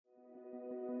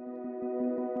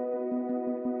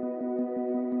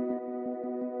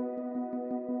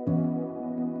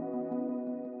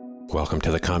Welcome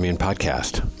to the Commune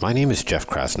podcast. My name is Jeff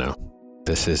Krasno.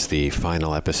 This is the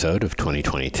final episode of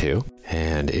 2022,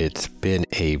 and it's been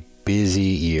a busy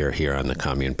year here on the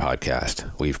Commune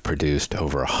podcast. We've produced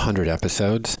over 100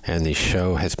 episodes, and the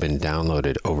show has been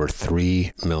downloaded over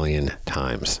 3 million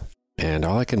times. And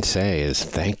all I can say is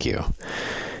thank you.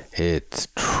 It's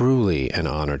truly an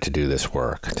honor to do this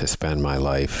work, to spend my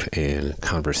life in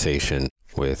conversation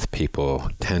with people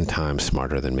 10 times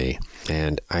smarter than me.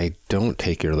 And I don't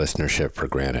take your listenership for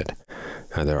granted.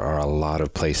 There are a lot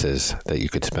of places that you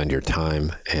could spend your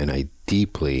time, and I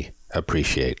deeply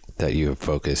appreciate that you have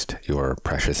focused your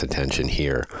precious attention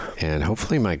here. And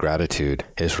hopefully my gratitude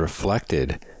is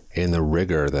reflected in the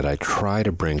rigor that I try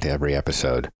to bring to every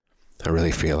episode. I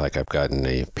really feel like I've gotten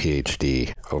a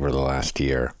PhD over the last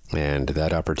year, and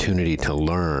that opportunity to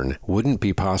learn wouldn't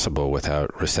be possible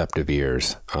without receptive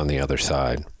ears on the other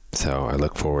side. So I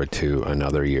look forward to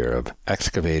another year of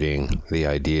excavating the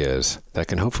ideas that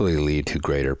can hopefully lead to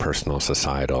greater personal,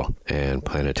 societal, and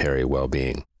planetary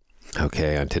well-being.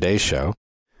 Okay, on today's show,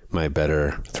 my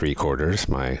better three-quarters,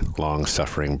 my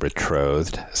long-suffering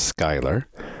betrothed, Schuyler,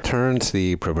 turns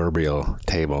the proverbial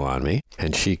table on me,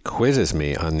 and she quizzes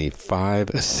me on the 5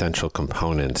 essential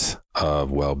components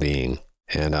of well-being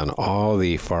and on all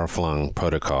the far-flung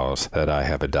protocols that I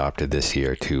have adopted this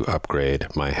year to upgrade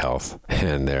my health.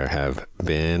 And there have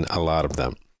been a lot of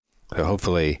them. So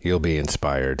hopefully you'll be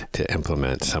inspired to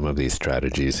implement some of these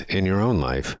strategies in your own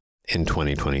life in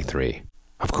 2023.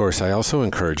 Of course, I also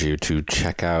encourage you to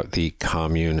check out the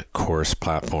Commune course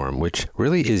platform, which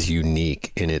really is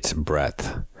unique in its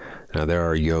breadth. Now, there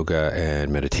are yoga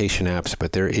and meditation apps,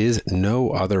 but there is no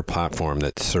other platform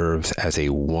that serves as a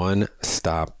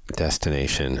one-stop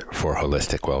destination for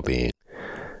holistic well-being.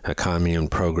 Commune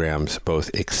programs both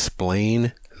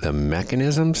explain the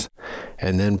mechanisms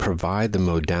and then provide the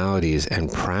modalities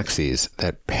and praxis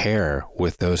that pair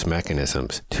with those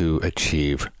mechanisms to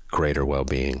achieve greater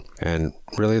well-being. And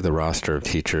really the roster of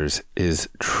teachers is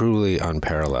truly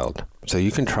unparalleled. So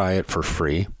you can try it for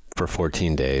free for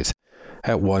 14 days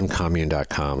at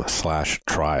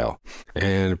onecommune.com/trial.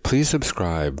 And please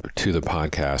subscribe to the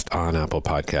podcast on Apple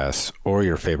Podcasts or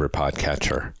your favorite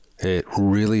podcatcher. It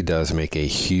really does make a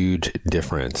huge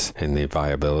difference in the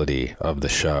viability of the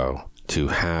show to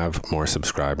have more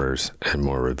subscribers and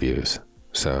more reviews.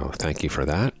 So thank you for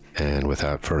that. And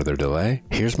without further delay,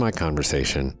 here's my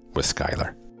conversation with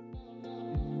Schuyler.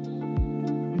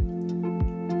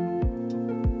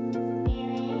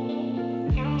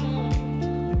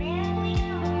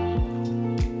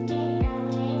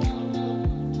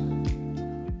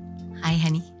 Hi,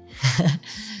 honey.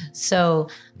 So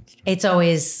it's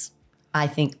always, I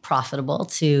think, profitable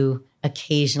to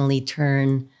occasionally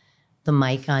turn the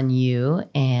mic on you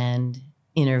and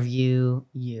interview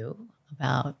you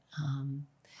about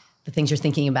the things you're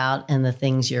thinking about and the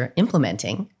things you're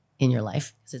implementing in your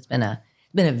life, because it's been a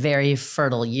very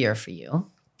fertile year for you.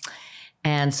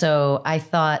 And so I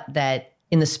thought that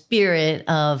in the spirit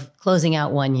of closing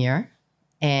out one year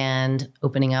and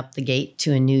opening up the gate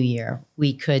to a new year,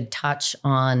 we could touch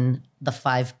on the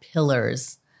 5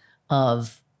 pillars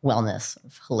of wellness,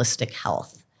 of holistic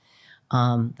health.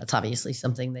 That's obviously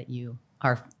something that you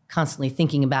are constantly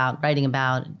thinking about, writing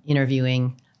about,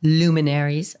 interviewing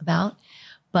luminaries about.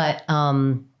 But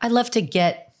I'd love to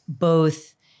get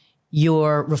both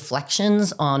your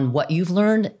reflections on what you've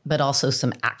learned, but also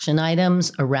some action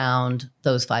items around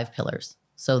those 5 pillars.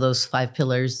 So those 5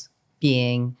 pillars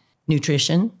being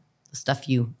nutrition, the stuff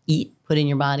you eat, put in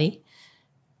your body,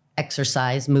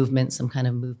 exercise, movement, some kind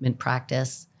of movement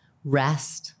practice,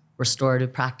 rest,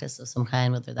 restorative practice of some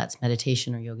kind, whether that's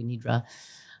meditation or yoga nidra,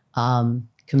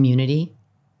 community,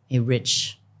 a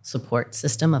rich support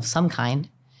system of some kind,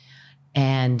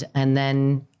 and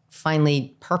then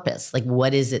finally purpose. Like,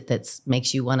 what is it that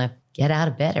makes you want to get out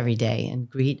of bed every day and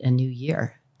greet a new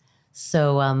year?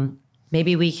 So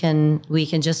maybe we can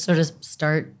just sort of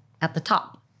start at the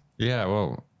top. Yeah,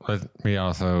 well, let me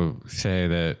also say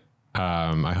that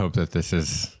I hope that this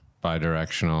is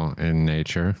bidirectional in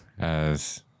nature,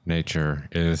 as nature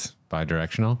is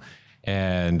bidirectional.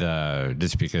 And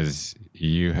just because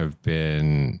you have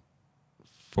been,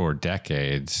 for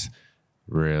decades,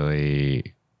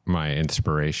 really my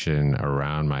inspiration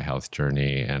around my health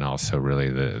journey, and also really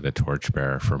the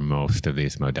torchbearer for most of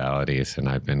these modalities. And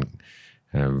I've been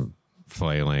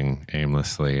flailing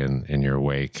aimlessly in your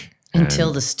wake.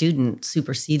 Until the student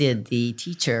superseded the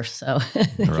teacher. So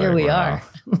here we are.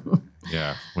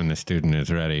 Yeah, when the student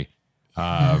is ready.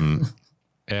 And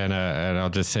I'll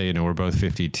just say, we're both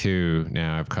 52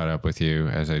 now. I've caught up with you,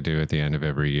 as I do at the end of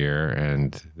every year,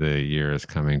 and the year is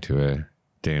coming to a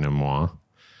denouement.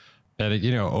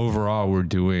 And, overall, we're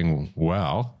doing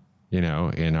well, in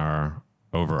our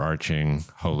overarching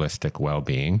holistic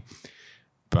well-being,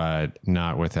 but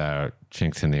not without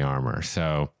chinks in the armor.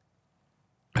 So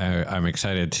I'm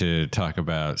excited to talk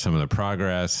about some of the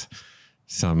progress,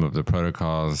 some of the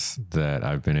protocols that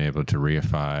I've been able to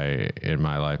reify in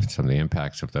my life, and some of the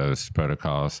impacts of those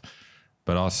protocols,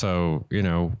 but also,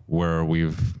 where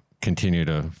we've continued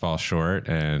to fall short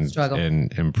and Struggle.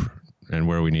 and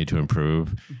where we need to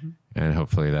improve. Mm-hmm. And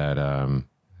hopefully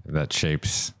that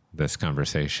shapes this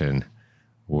conversation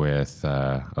with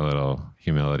a little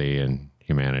humility and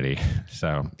humanity.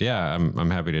 So yeah,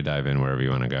 I'm happy to dive in wherever you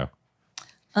want to go.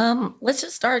 Let's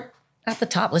just start at the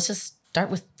top. Let's just start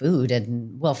with food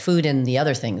and the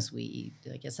other things we eat.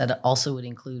 I guess that also would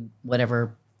include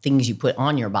whatever things you put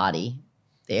on your body,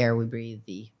 the air we breathe,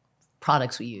 the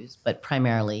products we use, but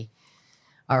primarily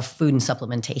our food and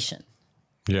supplementation.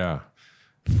 Yeah.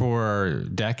 For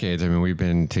decades, we've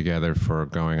been together for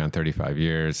going on 35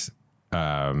 years,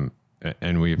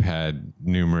 and we've had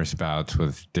numerous bouts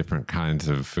with different kinds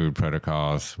of food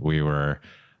protocols. We were,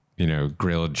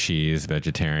 grilled cheese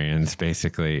vegetarians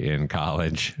basically in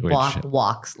college.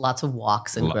 Walks, lots of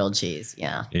walks and grilled cheese.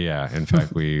 Yeah. Yeah. In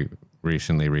fact, we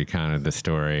recently recounted the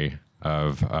story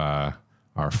of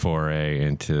our foray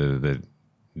into the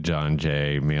John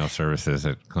Jay meal services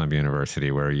at Columbia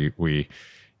University, where we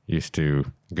used to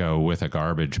go with a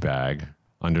garbage bag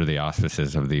under the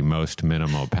auspices of the most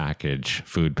minimal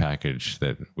food package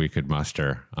that we could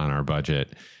muster on our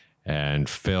budget, and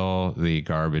fill the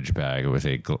garbage bag. It was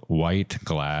a white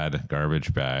Glad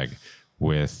garbage bag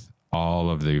with all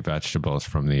of the vegetables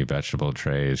from the vegetable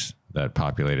trays that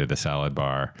populated the salad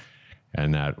bar.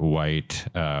 And that white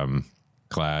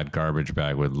Glad garbage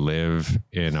bag would live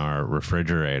in our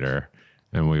refrigerator,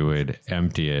 and we would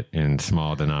empty it in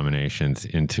small denominations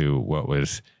into what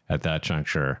was at that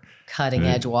juncture cutting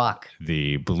edge wok,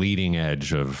 the bleeding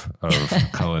edge of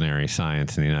culinary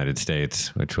science in the United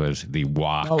States, which was the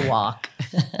wok. A wok.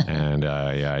 And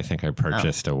I think I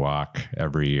purchased a wok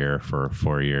every year for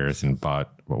 4 years and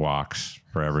bought woks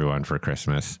for everyone for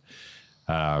Christmas.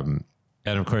 And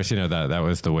of course, that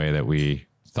was the way that we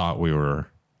thought we were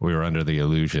under the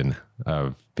illusion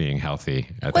of being healthy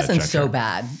at that juncture. It wasn't so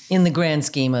bad in the grand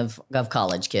scheme of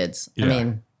college kids.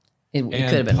 Yeah. It could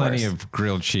have been plenty worse. of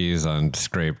grilled cheese on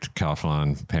scraped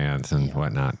Calphalon pans and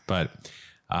whatnot. But,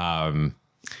 I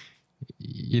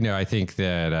think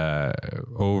that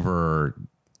over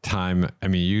time, I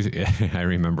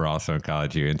remember also in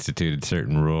college, you instituted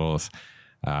certain rules.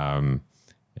 And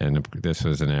this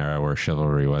was an era where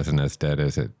chivalry wasn't as dead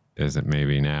as it may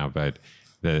be now, but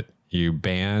that you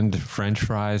banned French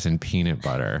fries and peanut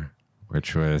butter,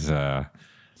 which was it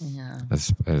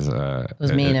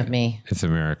was mean of me. It's a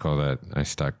miracle that I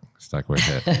stuck with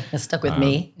it. It stuck with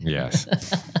me. Yes.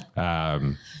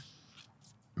 But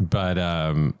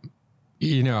I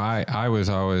was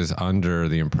always under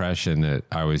the impression that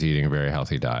I was eating a very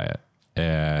healthy diet.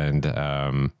 And,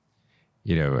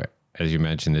 as you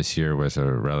mentioned, this year was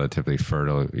a relatively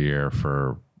fertile year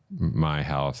for my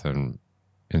health and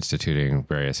instituting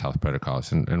various health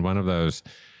protocols. And one of those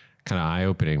kind of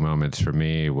eye-opening moments for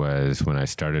me was when I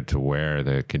started to wear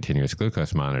the continuous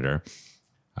glucose monitor.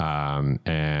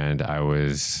 And I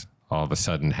was all of a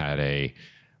sudden had a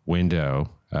window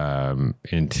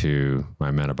into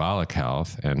my metabolic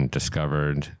health and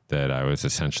discovered that I was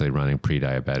essentially running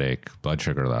pre-diabetic blood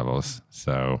sugar levels.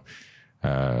 So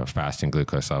fasting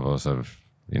glucose levels of,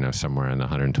 somewhere in the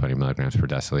 120 milligrams per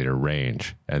deciliter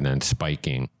range, and then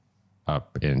spiking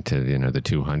up into, the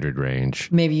 200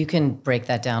 range. Maybe you can break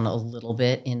that down a little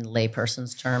bit in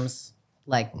layperson's terms,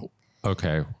 like.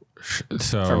 Okay.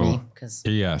 So for me, because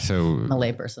so I'm a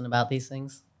layperson about these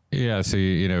things. Yeah. So,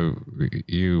 you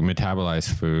metabolize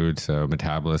food. So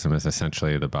metabolism is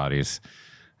essentially the body's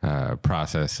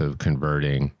process of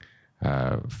converting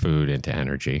food into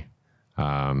energy.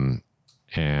 And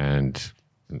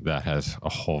that has a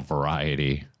whole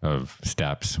variety of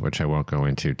steps, which I won't go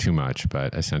into too much,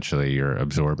 but essentially you're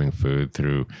absorbing food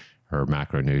through or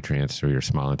macronutrients through your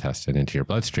small intestine into your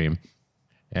bloodstream.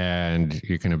 And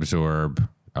you can absorb,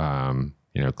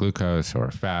 glucose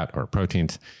or fat or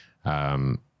proteins.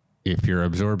 If you're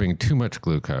absorbing too much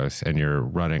glucose and you're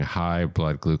running high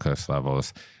blood glucose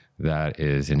levels, that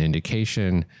is an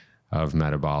indication of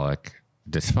metabolic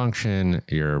dysfunction.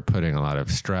 You're putting a lot of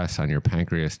stress on your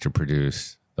pancreas to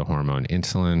produce the hormone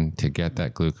insulin to get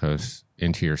that glucose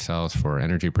into your cells for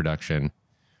energy production.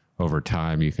 Over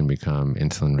time, you can become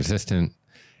insulin resistant.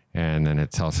 And then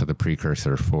it's also the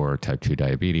precursor for type 2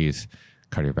 diabetes,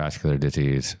 cardiovascular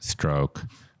disease, stroke,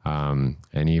 and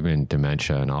even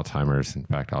dementia and Alzheimer's. In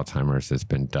fact, Alzheimer's has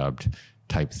been dubbed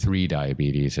type 3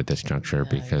 diabetes at this juncture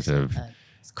because of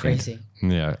it's crazy.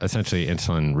 Essentially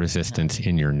insulin resistance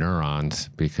in your neurons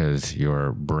because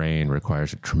your brain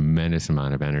requires a tremendous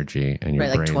amount of energy, and your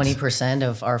like 20%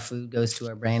 of our food goes to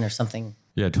our brain or something.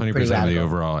 Yeah, 20% of the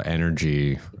overall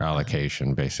energy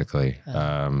allocation, basically.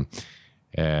 And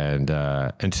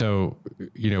so,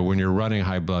 when you're running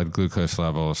high blood glucose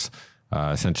levels,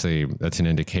 essentially that's an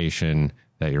indication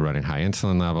that you're running high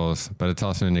insulin levels, but it's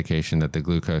also an indication that the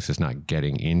glucose is not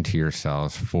getting into your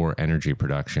cells for energy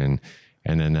production.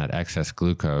 And then that excess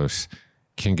glucose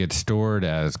can get stored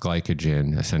as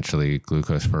glycogen, essentially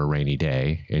glucose for a rainy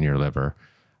day in your liver.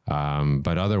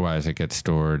 But otherwise it gets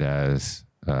stored as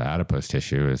adipose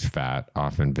tissue, as fat,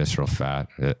 often visceral fat,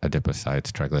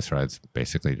 adipocytes, triglycerides,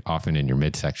 basically often in your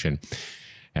midsection.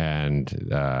 And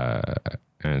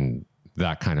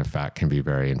that kind of fat can be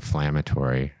very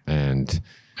inflammatory, and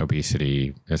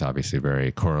obesity is obviously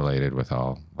very correlated with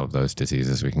all of those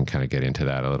diseases. We can kind of get into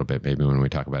that a little bit maybe when we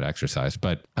talk about exercise,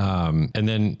 but and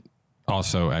then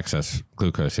also excess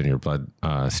glucose in your blood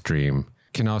stream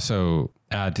can also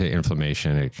add to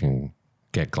inflammation. It can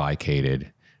get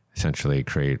glycated, essentially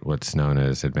create what's known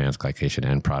as advanced glycation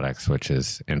end products, which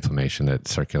is inflammation that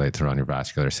circulates around your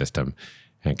vascular system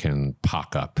and can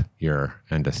pock up your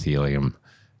endothelium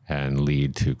and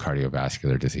lead to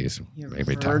cardiovascular disease. You're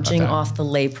verging off the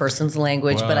layperson's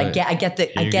language, but I get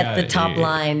the top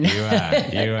line. You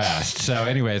asked. So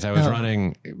anyways, I was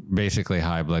running basically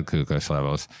high blood glucose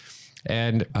levels.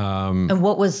 And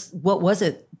what was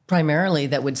it primarily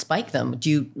that would spike them?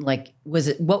 Was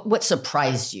it what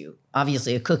surprised you?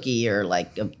 Obviously a cookie or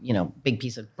like a big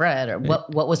piece of bread, or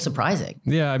what was surprising?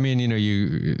 Yeah, I mean,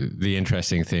 the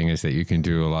interesting thing is that you can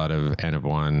do a lot of N of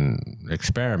 1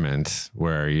 experiments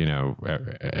where,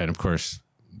 and of course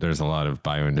there's a lot of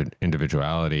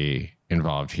bioindividuality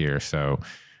involved here. So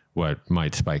what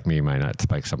might spike me might not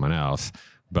spike someone else.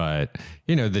 But,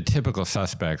 the typical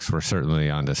suspects were certainly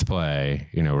on display,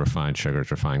 refined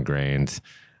sugars, refined grains,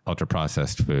 ultra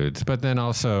processed foods, but then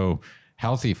also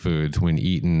healthy foods when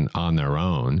eaten on their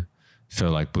own.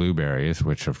 So like blueberries,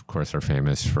 which of course are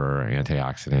famous for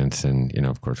antioxidants. And,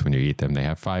 of course, when you eat them, they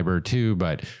have fiber too.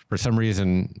 But for some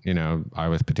reason, I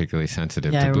was particularly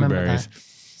sensitive to blueberries.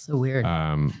 So weird.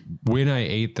 When I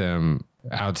ate them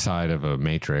outside of a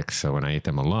matrix, so when I ate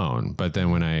them alone, but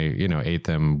then when I, ate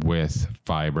them with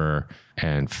fiber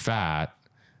and fat,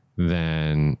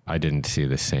 then I didn't see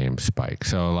the same spike.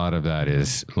 So a lot of that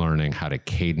is learning how to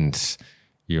cadence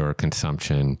your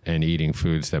consumption and eating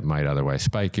foods that might otherwise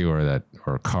spike you, or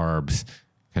carbs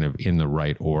kind of in the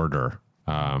right order.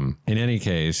 In any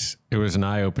case, it was an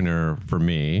eye opener for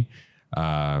me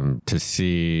to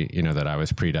see, that I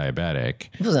was pre-diabetic.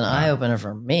 It was an eye opener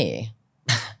for me.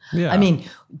 Yeah. I mean,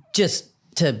 just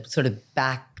to sort of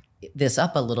back this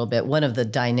up a little bit, one of the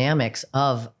dynamics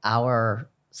of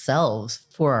ourselves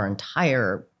for our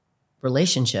entire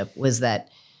relationship was that,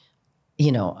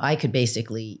 I could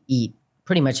basically eat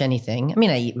pretty much anything. I mean,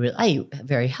 I eat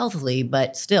very healthily,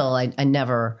 but still I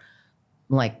never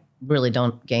really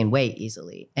don't gain weight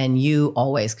easily. And you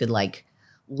always could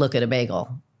look at a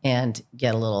bagel and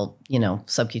get a little,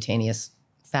 subcutaneous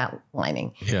fat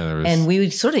lining. Yeah. And we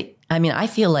would sort of, I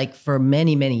feel like for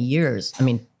many, many years,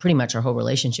 pretty much our whole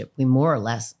relationship, we more or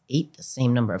less ate the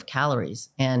same number of calories.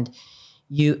 And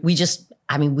we just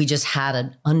had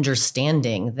an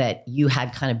understanding that you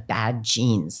had kind of bad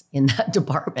genes in that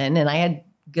department. And I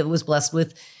was blessed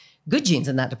with good genes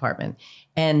in that department.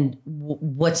 And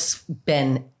what's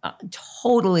been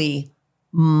totally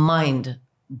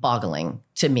mind-boggling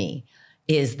to me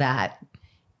is that,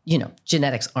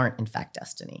 genetics aren't in fact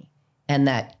destiny. And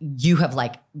that you have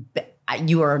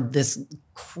you are this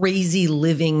crazy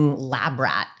living lab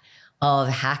rat of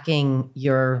hacking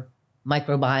your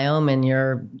microbiome and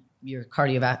your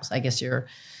cardiovascular, I guess your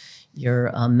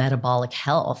metabolic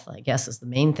health, I guess, is the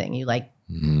main thing. You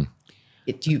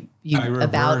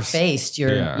about faced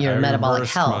your metabolic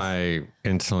health. My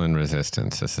insulin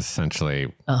resistance is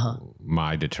essentially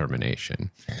my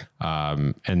determination.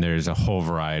 And there's a whole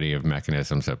variety of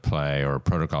mechanisms at play or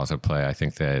protocols at play, I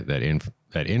think, that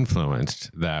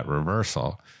influenced that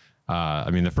reversal.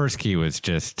 The first key was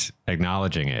just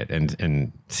acknowledging it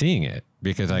and seeing it,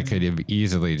 because I could have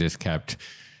easily just kept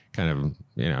kind of,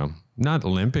 not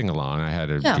limping along. I had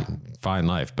a fine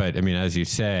life. But as you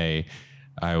say,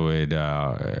 I would,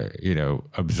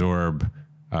 absorb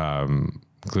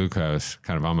glucose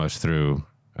kind of almost through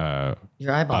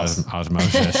your eyeballs,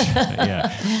 osmosis,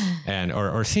 yeah, and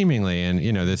or seemingly, and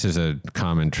this is a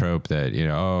common trope that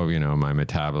my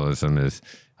metabolism is,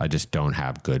 I just don't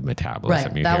have good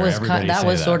metabolism. Right. That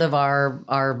was sort of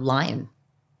our line.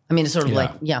 I mean, it's sort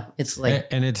of it's like,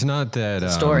 and it's not that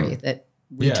story that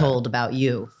we told about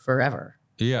you forever.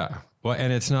 Yeah. Well,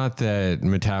 and it's not that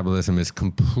metabolism is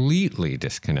completely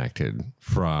disconnected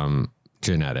from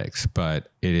genetics, but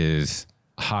it is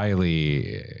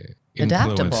highly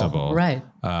influenceable, right?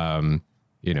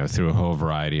 Through a whole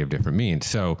variety of different means.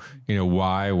 So,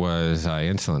 why was I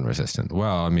insulin resistant?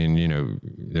 Well, I mean,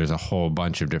 there's a whole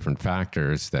bunch of different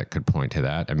factors that could point to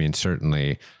that. I mean,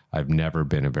 certainly I've never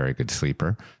been a very good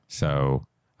sleeper. So,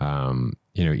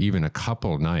 even a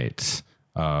couple nights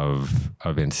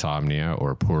of insomnia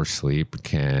or poor sleep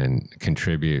can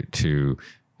contribute to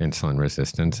insulin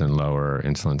resistance and lower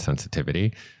insulin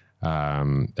sensitivity.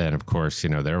 And of course,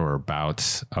 there were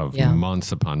bouts of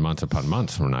months upon months upon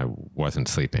months when I wasn't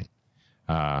sleeping.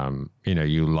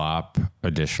 You lop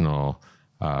additional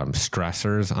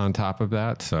stressors on top of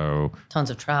that. So tons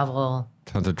of travel,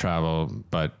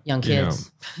 but young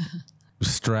kids.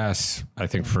 Stress, I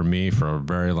think for me for a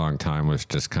very long time was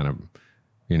just kind of,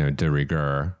 de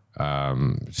rigueur,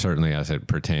 certainly as it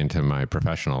pertained to my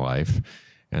professional life.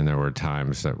 And there were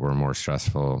times that were more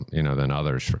stressful, than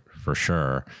others for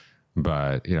sure.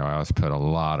 But, I always put a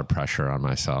lot of pressure on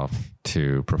myself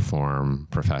to perform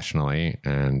professionally.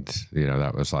 And,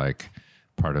 that was like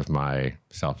part of my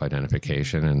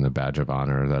self-identification and the badge of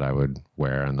honor that I would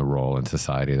wear and the role in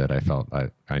society that I felt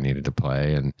I needed to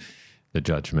play, and the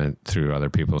judgment through other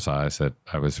people's eyes that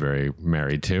I was very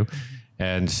married to.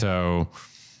 And so,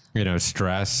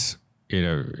 stress,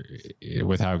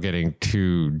 without getting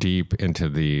too deep into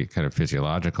the kind of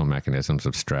physiological mechanisms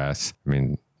of stress, I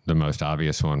mean, the most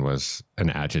obvious one was an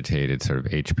agitated sort of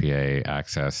HPA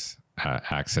axis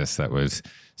that was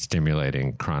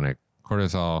stimulating chronic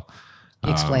cortisol.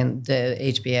 Explain the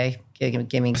HPA.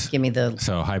 Give me the.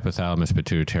 So hypothalamus,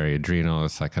 pituitary, adrenal.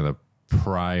 It's like kind of the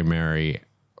primary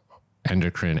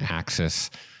endocrine axis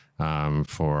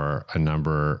for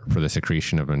the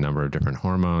secretion of a number of different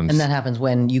hormones. And that happens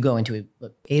when you go into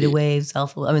beta waves,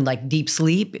 alpha, like deep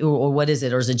sleep, or what is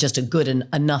it? Or is it just a good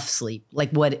enough sleep?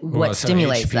 Like what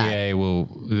stimulates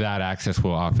HPA that axis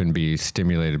will often be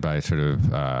stimulated by sort of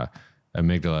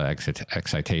amygdala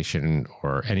excitation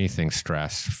or anything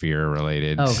stress, fear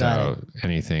related. Oh, so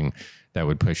anything that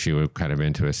would push you kind of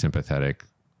into a sympathetic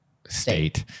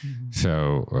state. Mm-hmm.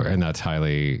 So, and that's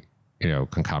highly,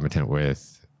 concomitant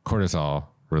with cortisol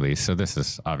release. So this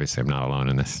is obviously, I'm not alone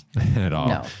in this at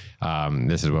all. No.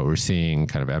 This is what we're seeing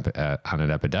kind of on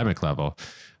an epidemic level,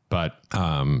 but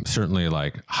certainly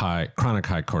like chronic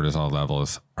high cortisol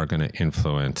levels are going to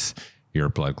influence your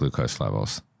blood glucose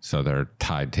levels. So they're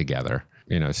tied together,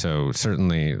 so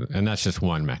certainly, and that's just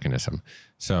one mechanism.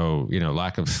 So,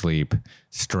 lack of sleep,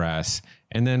 stress,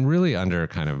 and then really under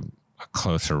kind of a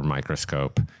closer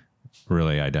microscope,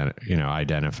 really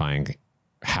identifying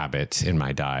habits in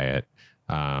my diet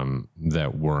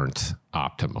that weren't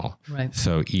optimal. Right.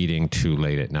 So eating too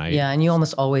late at night. Yeah, and you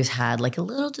almost always had like a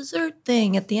little dessert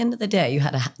thing at the end of the day.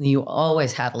 You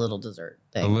always had a little dessert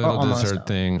thing. A little dessert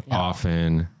thing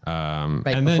often. Right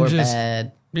and before then just,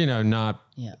 bed. Not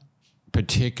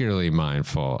particularly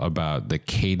mindful about the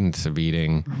cadence of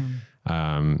eating,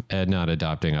 and not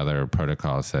adopting other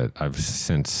protocols that I've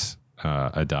since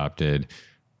adopted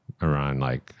around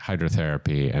like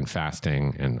hydrotherapy and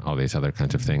fasting and all these other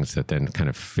kinds of things that then kind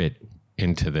of fit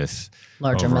into this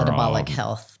larger metabolic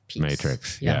health piece.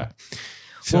 Matrix. Yeah.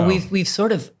 So, well, we've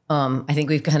sort of, I think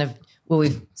we've kind of,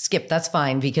 we've skipped, that's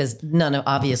fine, because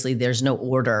obviously there's no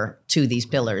order to these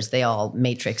pillars. They all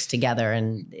matrix together,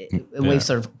 and we've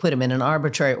sort of put them in an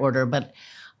arbitrary order. But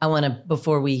I want to,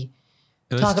 before we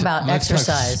talk about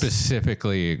exercise.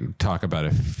 Specifically talk about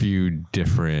a few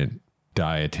different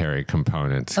dietary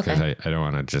components, because I don't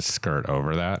want to just skirt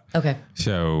over that. Okay.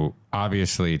 So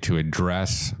obviously to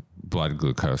address blood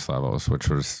glucose levels, which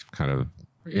was kind of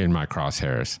in my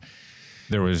crosshairs,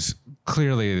 there was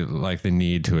clearly like the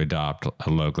need to adopt a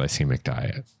low glycemic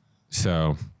diet.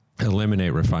 So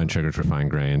eliminate refined sugars,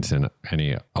 refined grains, and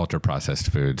any ultra processed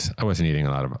foods. I wasn't eating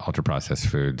a lot of ultra processed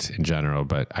foods in general,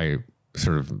 but I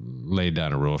sort of laid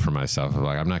down a rule for myself of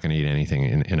like, I'm not going to eat anything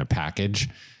in a package.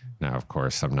 Now, of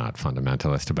course, I'm not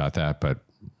fundamentalist about that, but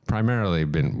primarily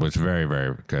was very,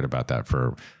 very good about that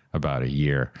for about a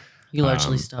year. You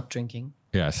largely stopped drinking.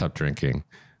 Yeah, I stopped drinking.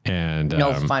 And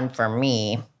no fun for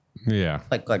me. Yeah.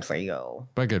 But good for you.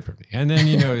 But good for me. And then,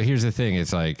 here's the thing.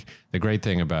 It's like the great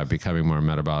thing about becoming more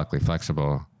metabolically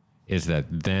flexible is that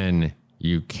then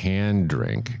you can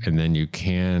drink, and then you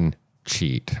can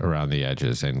cheat around the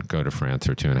edges and go to France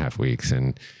for 2.5 weeks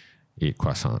and eat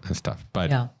croissant and stuff.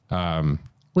 But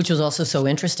which was also so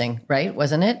interesting, right?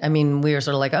 Wasn't it? I mean, we were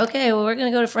sort of like, okay, well, we're going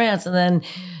to go to France, and then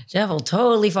Jeff will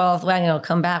totally fall off the wagon. He'll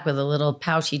come back with a little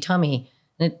pouchy tummy.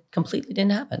 And it completely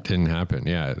didn't happen. Didn't happen.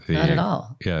 Yeah. Not at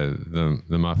all. Yeah.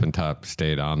 The muffin top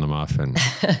stayed on the muffin,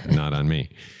 not on me.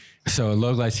 So a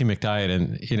low glycemic diet.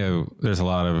 And, there's a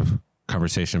lot of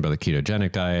conversation about the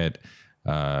ketogenic diet,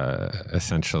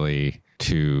 essentially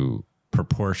to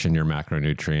proportion your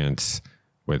macronutrients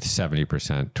with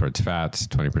 70% towards fats,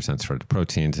 20% towards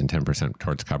proteins, and 10%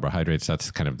 towards carbohydrates. That's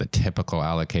kind of the typical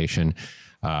allocation.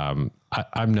 I'm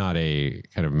not a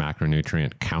kind of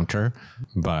macronutrient counter,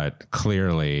 but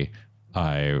clearly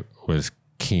I was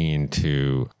keen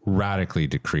to radically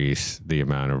decrease the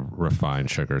amount of refined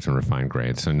sugars and refined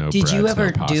grains. So no Did breads, you ever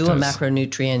no pastas. do a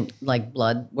macronutrient like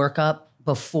blood workup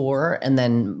before and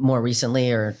then more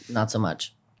recently, or not so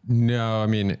much? No,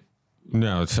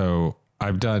 no. So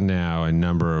I've done now a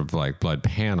number of like blood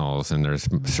panels, and there's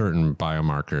certain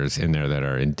biomarkers in there that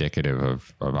are indicative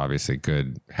of obviously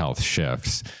good health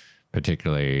shifts,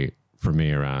 particularly for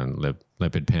me around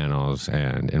lipid panels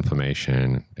and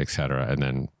inflammation, et cetera, and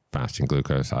then fasting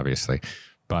glucose, obviously.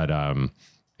 But,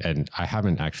 and I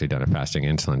haven't actually done a fasting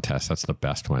insulin test. That's the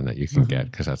best one that you can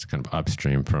get, because that's kind of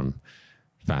upstream from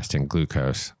fasting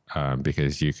glucose,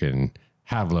 because you can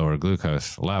have lower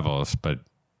glucose levels, but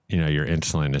your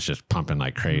insulin is just pumping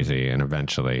like crazy, and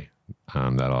eventually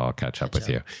that'll all catch up with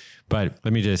you. But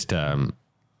let me just, I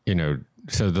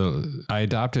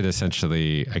adopted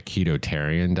essentially a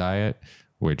ketotarian diet,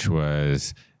 which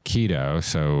was keto.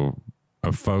 So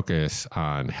a focus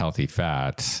on healthy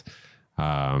fats,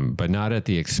 but not at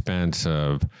the expense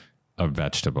of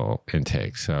vegetable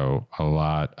intake. So a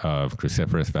lot of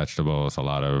cruciferous vegetables, a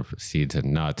lot of seeds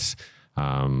and nuts.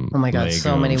 Oh my God, legumes,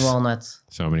 so many walnuts.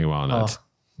 So many walnuts.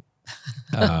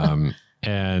 Oh.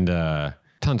 And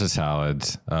tons of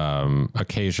salads,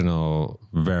 occasional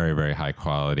very, very high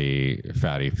quality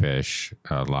fatty fish,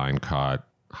 line caught,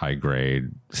 high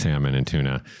grade salmon and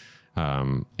tuna,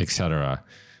 etc.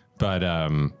 But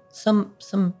some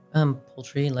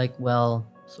poultry, like well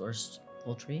sourced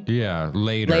poultry. Yeah,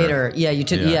 later. Yeah, you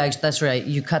took. Yeah, that's right.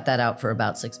 You cut that out for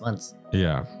about 6 months.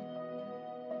 Yeah.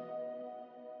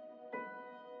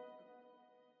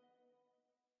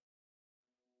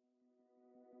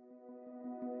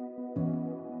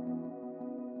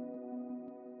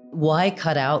 Why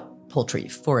cut out poultry,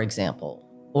 for example,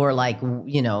 or like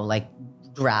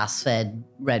grass-fed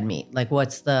red meat? Like,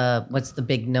 what's the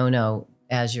big no-no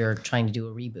as you're trying to do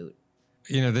a reboot?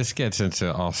 This gets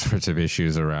into all sorts of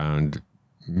issues around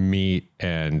meat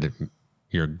and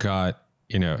your gut.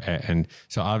 And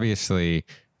so obviously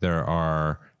there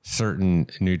are certain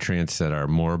nutrients that are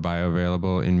more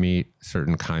bioavailable in meat,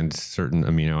 certain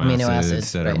amino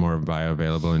acids that are more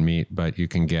bioavailable in meat, but you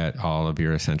can get all of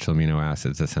your essential amino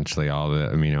acids, essentially all the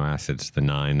amino acids, the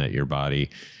 9 that your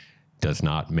body does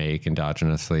not make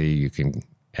endogenously. You can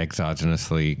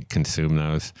exogenously consume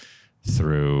those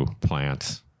through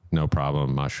plants, no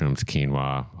problem. Mushrooms,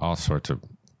 quinoa, all sorts of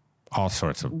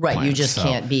right. plants. You just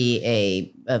can't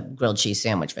be a grilled cheese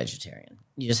sandwich vegetarian.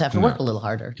 You just have to work a little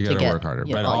harder. You got to work harder.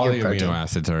 But all the protein. Amino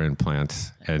acids are in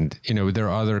plants. And, there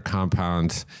are other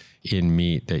compounds in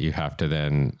meat that you have to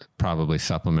then probably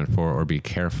supplement for, or be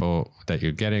careful that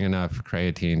you're getting enough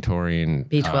creatine, taurine.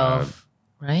 B12,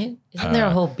 right? Isn't there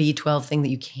a whole B12 thing that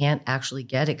you can't actually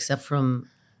get except from,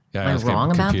 am I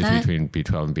wrong about that? Between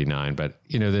B12 and B9. But,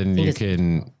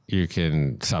 then you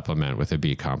can supplement with a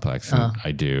B complex. And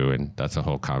I do. And that's a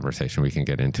whole conversation we can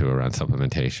get into around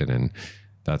supplementation. And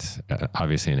that's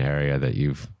obviously an area that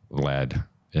you've led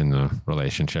in the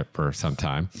relationship for some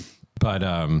time. But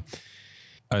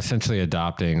essentially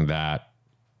adopting that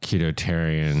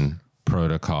ketotarian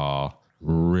protocol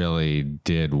really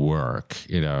did work.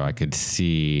 I could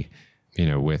see,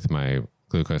 with my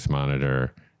glucose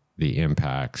monitor, the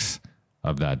impacts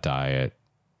of that diet.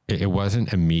 It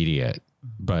wasn't immediate,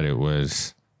 but it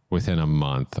was within a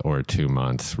month or 2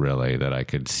 months, really, that I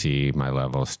could see my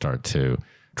levels start to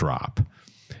drop.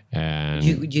 And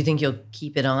do you think you'll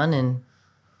keep it on in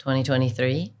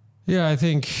 2023? Yeah, I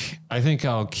think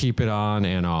I'll keep it on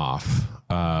and off.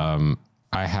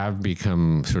 I have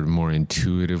become sort of more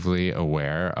intuitively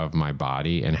aware of my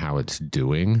body and how it's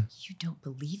doing. You don't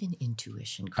believe in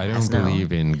intuition, I don't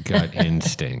believe in gut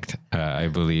instinct. I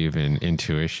believe in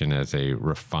intuition as a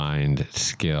refined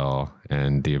skill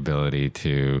and the ability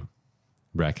to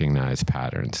recognize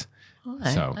patterns. All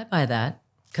right, so I buy that.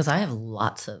 Because I have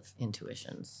lots of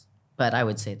intuitions, but I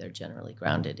would say they're generally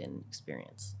grounded in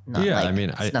experience.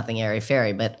 It's nothing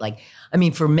airy-fairy, but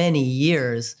for many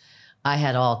years, I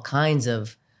had all kinds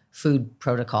of food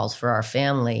protocols for our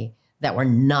family that were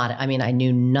not, I mean, I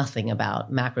knew nothing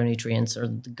about macronutrients or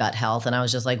gut health. And I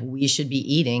was just like, we should be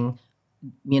eating,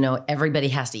 everybody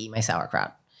has to eat my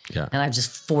sauerkraut. Yeah. And I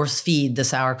just force feed the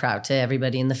sauerkraut to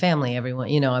everybody in the family, everyone,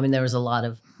 there was a lot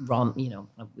of raw,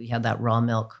 we had that raw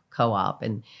milk co-op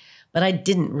but I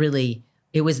didn't really,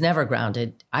 it was never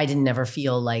grounded. I didn't never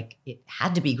feel like it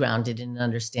had to be grounded in an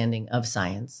understanding of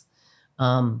science.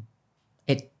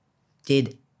 It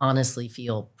did honestly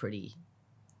feel pretty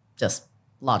just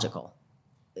logical.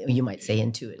 You might say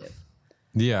intuitive.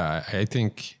 Yeah. I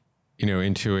think,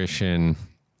 intuition,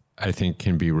 I think,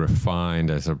 can be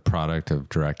refined as a product of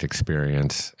direct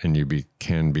experience, and you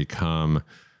can become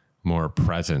more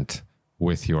present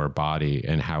with your body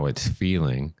and how it's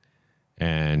feeling,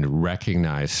 and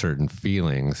recognize certain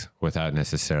feelings without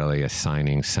necessarily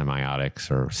assigning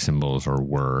semiotics or symbols or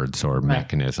words or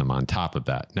mechanism on top of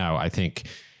that. Now, I think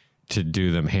to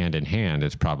do them hand in hand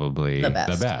is probably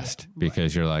the best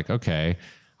because you're like, okay,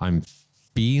 I'm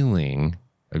feeling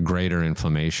a greater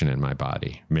inflammation in my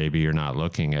body. Maybe you're not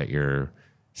looking at your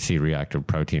C-reactive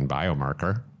protein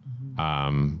biomarker,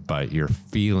 but you're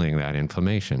feeling that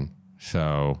inflammation.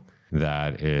 So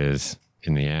that is,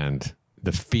 in the end,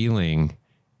 the feeling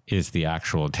is the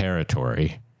actual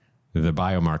territory. The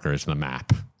biomarker is the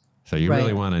map. So you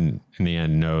really want to, in the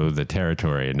end, know the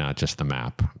territory and not just the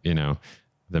map.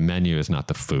 The menu is not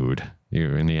the food.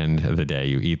 In the end of the day,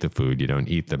 you eat the food, you don't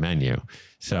eat the menu.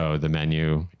 So the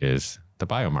menu is the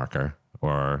biomarker,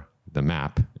 or the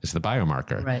map is the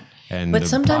biomarker. Right. And but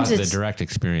sometimes the direct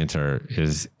experience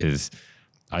is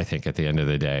I think at the end of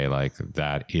the day, like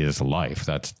that is life.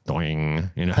 That's doing,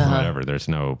 whatever. There's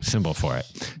no symbol for it.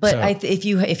 But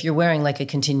if you're wearing like a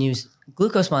continuous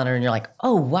glucose monitor and you're like,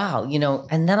 oh wow,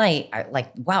 and then I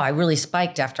like, wow, I really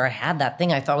spiked after I had that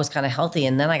thing I thought was kind of healthy,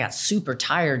 and then I got super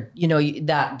tired.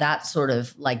 That sort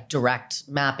of like direct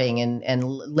mapping and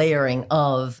layering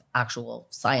of actual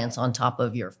science on top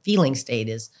of your feeling state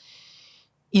is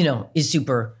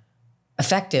super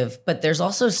effective. But there's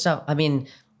also stuff. I mean,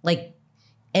 like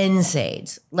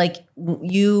NSAIDs, like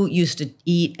you used to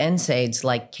eat NSAIDs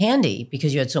like candy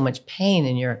because you had so much pain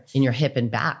in your hip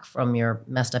and back from your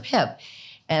messed up hip.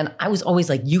 And I was always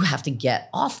like, you have to get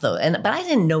off those. But I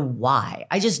didn't know why.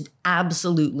 I just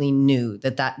absolutely knew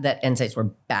that NSAIDs were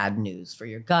bad news for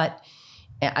your gut.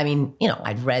 I mean,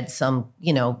 I'd read some,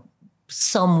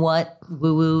 somewhat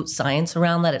woo-woo science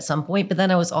around that at some point, but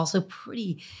then I was also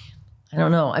pretty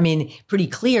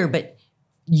clear, but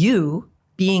you,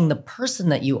 being the person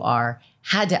that you are,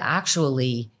 had to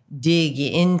actually dig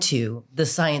into the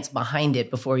science behind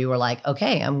it before you were like,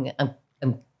 okay, I'm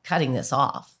cutting this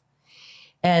off.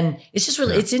 And it's just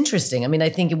really, it's interesting. I mean, I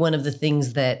think one of the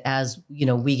things that as,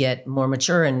 we get more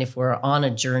mature, and if we're on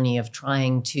a journey of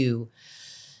trying to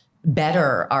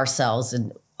better ourselves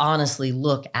and honestly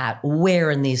look at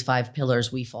where in these 5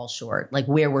 pillars we fall short, like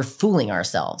where we're fooling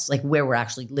ourselves, like where we're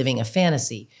actually living a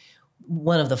fantasy.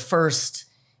 One of the first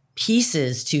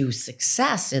pieces to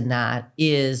success in that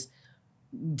is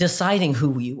deciding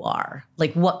who you are.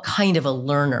 Like, what kind of a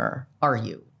learner are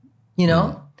you?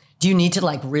 Do you need to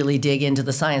like really dig into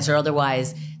the science, or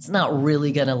otherwise it's not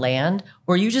really going to land?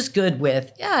 Or are you just good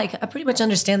with, I pretty much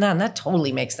understand that, and that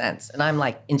totally makes sense, and I'm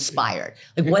like inspired.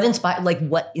 Like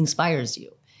what inspires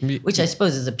you? Which I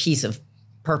suppose is a piece of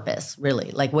purpose,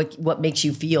 really. Like what makes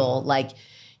you feel like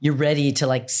you're ready to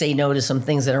like say no to some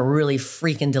things that are really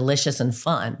freaking delicious and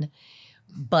fun,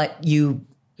 but you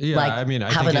have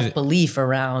enough belief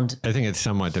around. I think it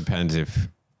somewhat depends if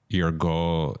your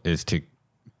goal is to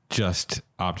just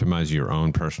optimize your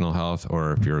own personal health,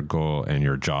 or if your goal and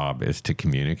your job is to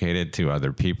communicate it to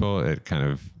other people. It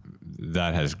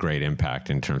that has great impact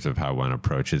in terms of how one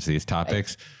approaches these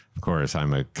topics. Right. Of course,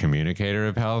 I'm a communicator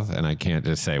of health, and I can't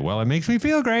just say, well, it makes me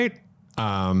feel great.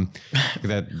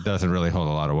 That doesn't really hold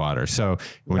a lot of water. So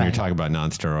when you're talking about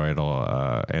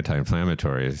non-steroidal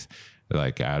anti-inflammatories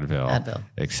like Advil.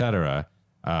 Et cetera,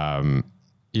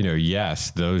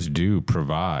 yes, those do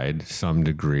provide some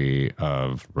degree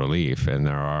of relief, and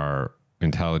there are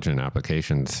intelligent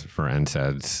applications for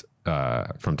NSAIDs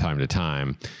from time to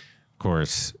time. Of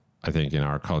course, I think in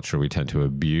our culture we tend to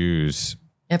abuse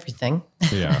everything.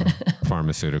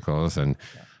 Pharmaceuticals, and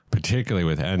particularly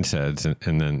with NSAIDs,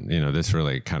 and then this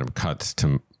really kind of cuts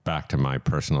back to my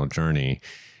personal journey,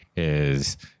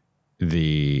 is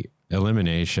the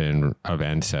elimination of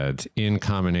NSAIDs in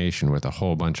combination with a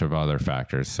whole bunch of other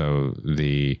factors. So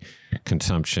the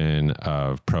consumption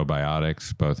of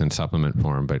probiotics, both in supplement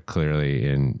form, but clearly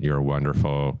in your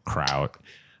wonderful kraut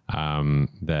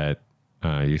that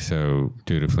you so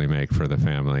dutifully make for the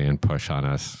family and push on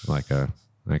us like a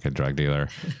like a drug dealer,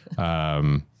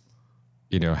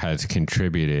 has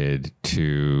contributed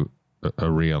to a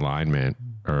realignment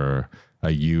or a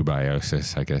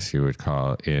eubiosis, I guess you would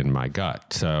call it, in my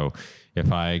gut. So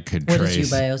if I could trace... What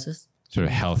is eubiosis? Sort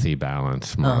of healthy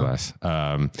balance, more or less.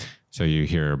 So you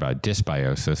hear about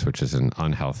dysbiosis, which is an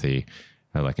unhealthy,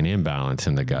 like an imbalance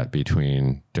in the gut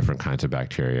between different kinds of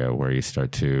bacteria, where you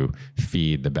start to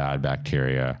feed the bad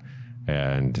bacteria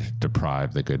and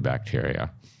deprive the good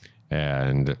bacteria.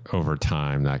 And over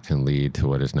time, that can lead to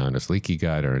what is known as leaky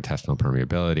gut or intestinal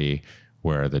permeability,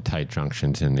 where the tight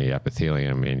junctions in the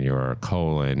epithelium in your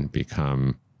colon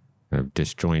become kind of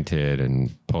disjointed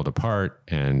and pulled apart,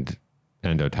 and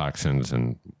endotoxins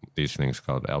and these things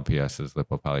called LPSs,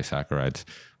 lipopolysaccharides,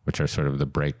 which are sort of the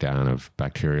breakdown of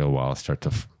bacterial walls, start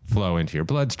to flow into your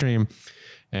bloodstream,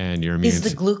 and your immune... Is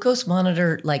the glucose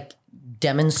monitor like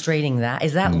demonstrating that?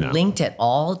 Is that linked at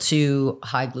all to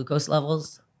high glucose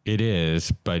levels? It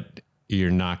is, but you're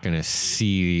not going to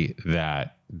see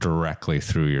that directly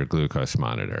through your glucose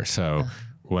monitor. So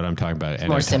what I'm talking about... It's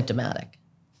more symptomatic.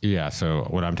 Yeah. So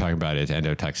what I'm talking about is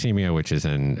endotoxemia, which is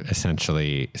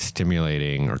essentially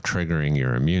stimulating or triggering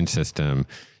your immune system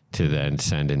to then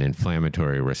send an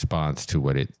inflammatory response to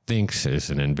what it thinks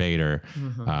is an invader.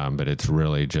 But it's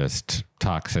really just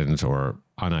toxins or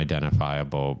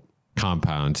unidentifiable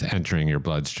compounds entering your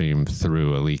bloodstream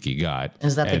through a leaky gut.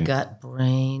 Is that the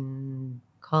gut-brain,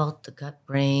 called the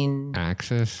gut-brain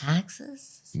axis?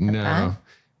 No,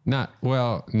 not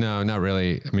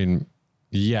really. I mean,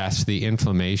 yes, the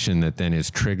inflammation that then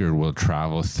is triggered will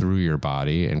travel through your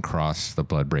body and cross the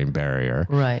blood-brain barrier.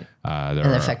 Right. And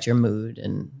affect your mood.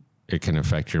 And it can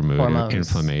affect your mood. Hormones.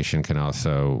 Inflammation can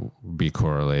also be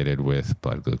correlated with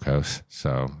blood glucose.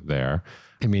 So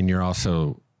you're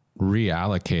also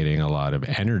reallocating a lot of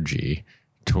energy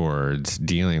towards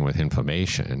dealing with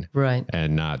inflammation. Right.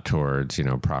 And not towards,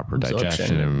 proper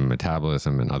digestion and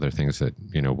metabolism and other things that,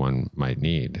 one might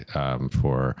need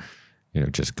for...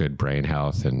 just good brain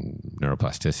health and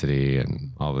neuroplasticity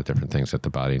and all the different things that the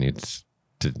body needs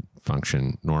to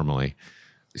function normally.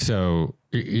 So,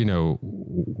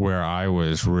 where I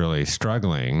was really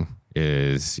struggling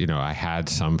is, I had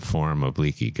some form of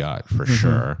leaky gut for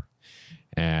sure,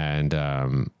 and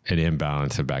an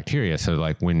imbalance of bacteria. So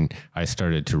like when I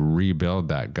started to rebuild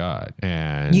that gut,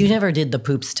 and... You never did the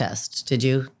poops test, did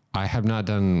you? I have not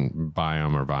done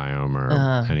biome or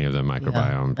any of the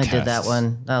microbiome tests. I did that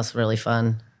one. That was really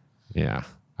fun. Yeah.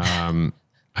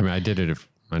 I did it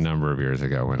a number of years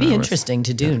ago. It'd be interesting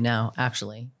to do now,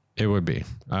 actually. It would be.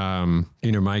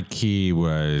 My key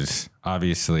was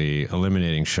obviously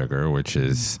eliminating sugar, which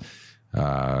is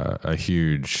a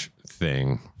huge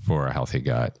thing for a healthy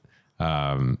gut.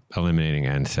 Eliminating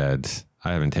NSAIDs.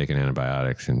 I haven't taken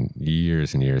antibiotics in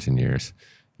years and years and years.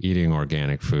 Eating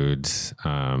organic foods,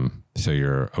 so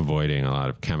you're avoiding a lot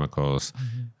of chemicals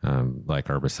like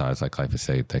herbicides, like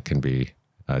glyphosate, that can be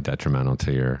detrimental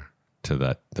to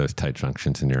those tight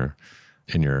junctions in your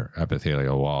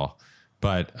epithelial wall,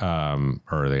 but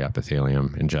or the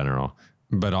epithelium in general.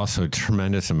 But also a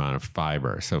tremendous amount of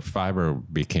fiber. So fiber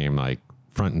became like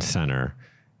front and center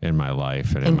in my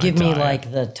life and in my give diet. me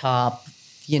like the top,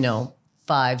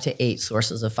 5 to 8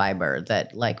 sources of fiber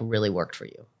that like really worked for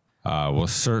you. Well,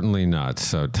 certainly nuts.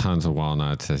 So tons of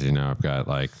walnuts. As you know, I've got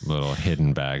like little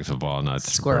hidden bags of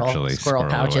walnuts. Squirrel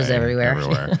pouches everywhere.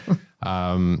 A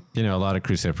lot of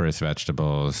cruciferous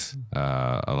vegetables,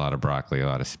 a lot of broccoli, a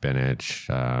lot of spinach.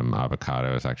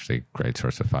 Avocado is actually a great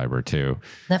source of fiber too. Isn't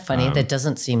that funny? That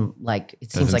doesn't seem like,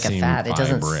 it seems like a fat. It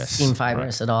doesn't seem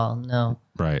fibrous at all. No.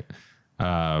 Right.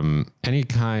 Any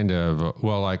kind of,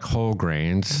 like whole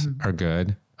grains are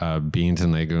good. Beans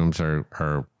and legumes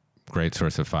are great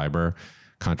source of fiber.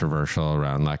 Controversial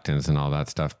around lectins and all that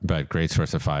stuff, but great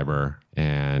source of fiber.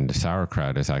 And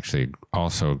sauerkraut is actually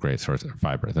also a great source of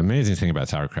fiber. The amazing thing about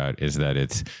sauerkraut is that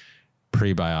it's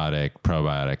prebiotic,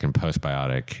 probiotic, and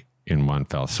postbiotic in one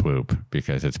fell swoop,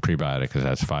 because it's prebiotic because it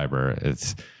has fiber.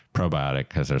 It's probiotic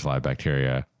because there's live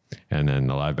bacteria. And then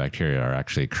the live bacteria are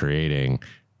actually creating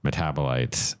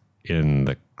metabolites in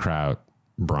the kraut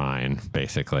brine,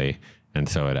 basically. And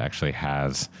so it actually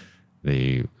has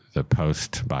the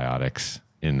postbiotics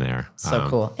in there. So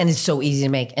cool. And it's so easy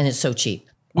to make, and it's so cheap.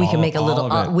 We can make a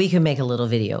little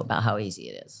video about how easy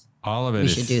it is. All of it. We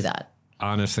should do that.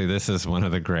 Honestly, this is one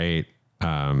of the great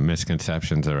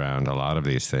misconceptions around a lot of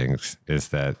these things, is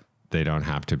that they don't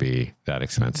have to be that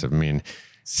expensive. I mean,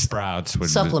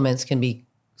 supplements can be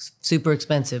super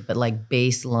expensive, but like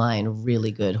baseline,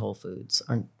 really good whole foods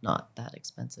are not that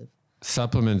expensive.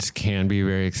 Supplements can be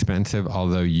very expensive,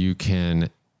 although you can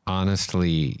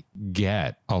honestly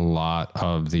get a lot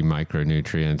of the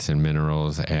micronutrients and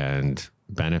minerals and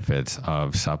benefits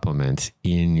of supplements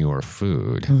in your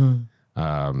food.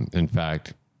 In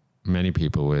fact, many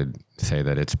people would say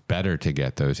that it's better to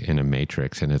get those in a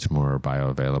matrix, and it's more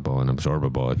bioavailable and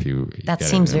absorbable if you That get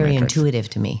seems it in a very matrix. intuitive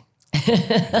to me.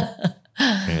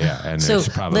 Yeah, and So there's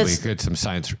probably let's- good some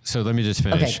science. So let me just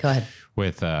finish. Okay, go ahead.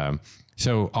 With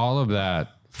so all of that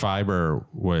fiber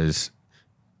was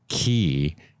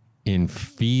key in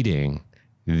feeding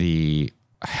the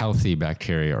healthy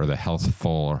bacteria or the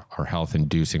healthful or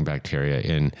health-inducing bacteria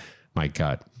in my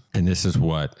gut, and this is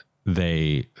what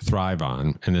they thrive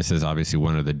on. And this is obviously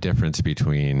one of the difference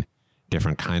between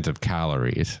different kinds of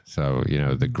calories. So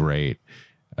the great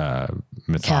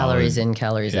mythology, Calories in,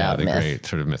 calories out the myth. great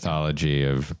sort of mythology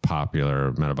of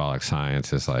popular metabolic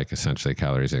science is like essentially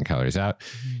calories in, calories out.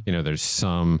 There's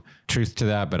some truth to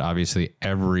that, but obviously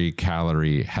every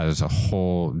calorie has a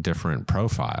whole different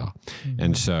profile.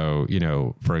 And so,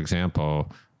 for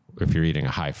example, if you're eating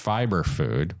a high fiber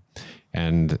food,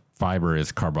 and fiber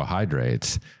is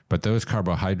carbohydrates, but those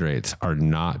carbohydrates are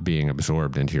not being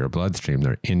absorbed into your bloodstream.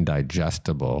 They're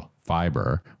indigestible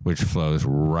fiber, which flows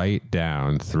right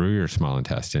down through your small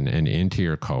intestine and into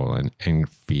your colon and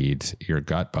feeds your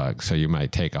gut bugs. So you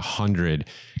might take 100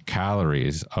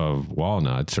 calories of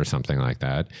walnuts or something like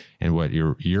that, and what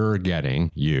you're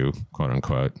getting, you, quote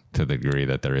unquote, to the degree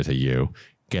that there is a you,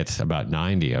 gets about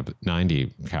 90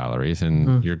 calories,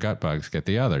 and your gut bugs get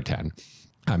the other 10.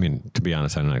 I mean, to be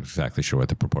honest, I'm not exactly sure what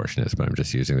the proportion is, but I'm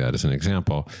just using that as an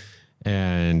example.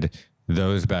 And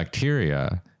those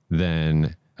bacteria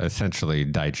then essentially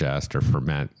digest or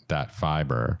ferment that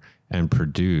fiber and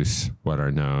produce what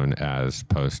are known as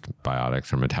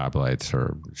postbiotics or metabolites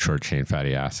or short chain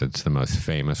fatty acids, the most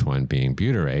famous one being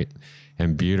butyrate.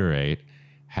 And butyrate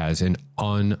has an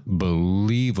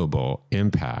unbelievable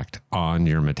impact on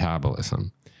your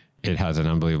metabolism. It has an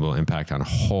unbelievable impact on a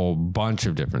whole bunch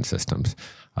of different systems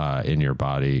in your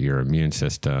body, your immune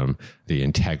system, the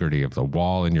integrity of the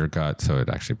wall in your gut. So it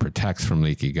actually protects from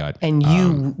leaky gut.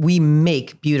 And we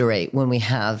make butyrate when we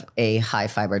have a high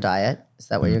fiber diet. Is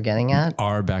that what you're getting at?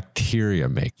 Our bacteria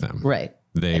make them. Right.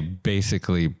 They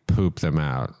basically poop them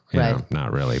out. You Right. know,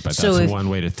 not really, but So that's if- one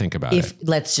way to think about If it.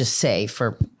 let's just say,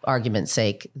 for argument's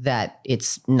sake, that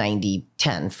it's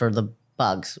 90-10 for the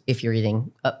bugs if you're eating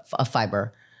a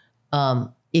fiber.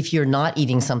 If you're not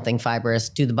eating something fibrous,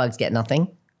 do the bugs get nothing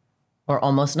or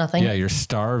almost nothing? Yeah, you're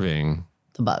starving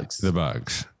The bugs. the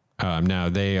bugs. Now,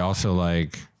 they also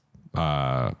like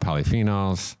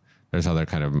polyphenols. There's other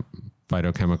kind of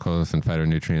phytochemicals and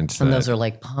phytonutrients. And those are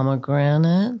like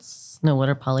pomegranates? No, what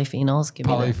are polyphenols? Give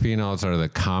me that. Polyphenols are the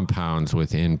compounds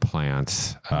within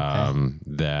plants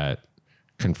that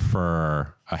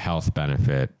confer a health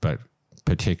benefit, but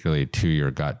particularly to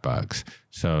your gut bugs.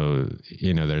 So,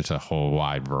 there's a whole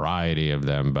wide variety of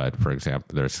them, but for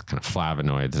example, there's kind of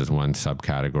flavonoids as one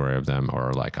subcategory of them,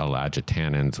 or like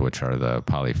alagitannins, which are the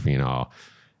polyphenol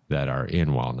that are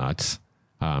in walnuts,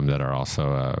 that are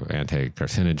also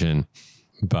anti-carcinogen.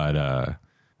 But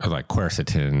like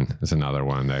quercetin is another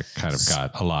one that kind of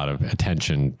got a lot of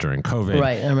attention during COVID.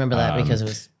 Right. I remember that because it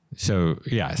was. So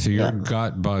your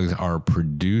gut bugs are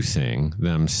producing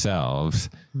themselves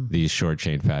these short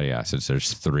chain fatty acids.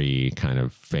 There's 3 kind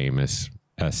of famous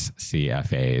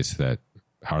SCFAs that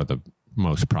are the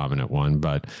most prominent one,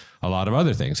 but a lot of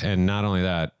other things. And not only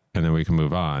that, and then we can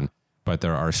move on, but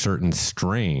there are certain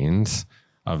strains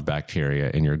of bacteria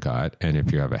in your gut. And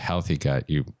if you have a healthy gut,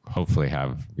 you hopefully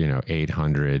have,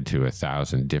 800 to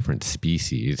 1,000 different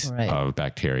species of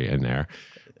bacteria in there.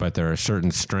 But there are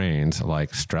certain strains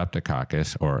like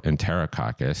Streptococcus or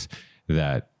Enterococcus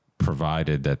that,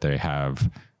 provided that they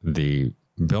have the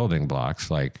building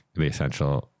blocks like the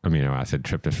essential amino acid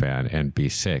tryptophan and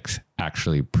B6,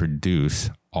 actually produce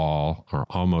all or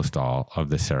almost all of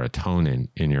the serotonin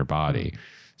in your body.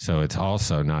 So it's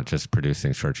also not just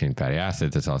producing short chain fatty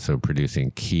acids, it's also producing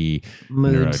key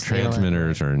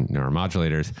neurotransmitters or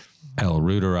neuromodulators. L.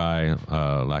 reuteri,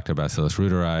 Lactobacillus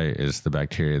reuteri, is the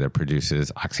bacteria that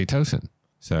produces oxytocin.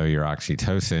 So your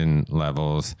oxytocin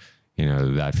levels,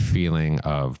 that feeling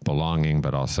of belonging,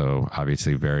 but also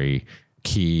obviously very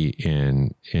key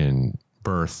in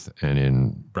birth and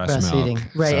in breast milk.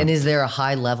 Breastfeeding. Right. So And is there a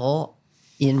high level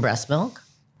in breast milk?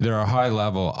 there are a high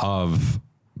level of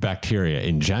bacteria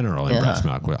in general in breast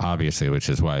milk, obviously, which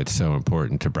is why it's so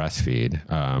important to breastfeed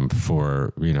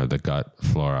for, the gut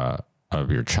flora of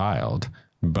your child.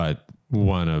 But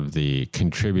one of the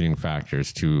contributing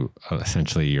factors to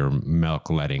essentially your milk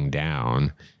letting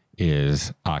down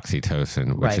is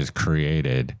oxytocin, which is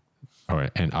created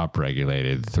and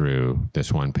upregulated through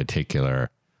this one particular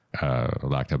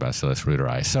Lactobacillus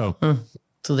reuteri. So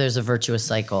there's a virtuous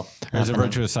cycle. There's a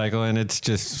virtuous cycle, and it's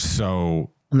just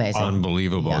so amazing,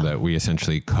 unbelievable that we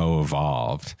essentially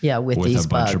co-evolved with these a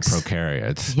bunch bugs. of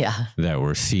prokaryotes that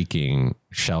were seeking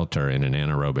shelter in an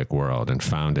anaerobic world and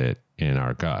found it in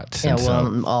our guts. Yeah,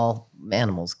 well, all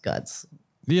animals' guts.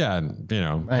 Yeah, right?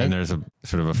 And there's a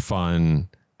sort of a fun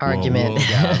argument,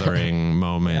 gathering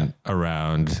moment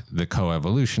around the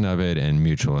coevolution of it and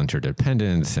mutual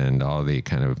interdependence and all the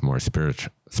kind of more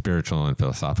spiritual and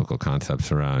philosophical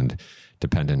concepts around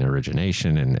dependent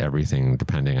origination and everything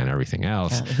depending on everything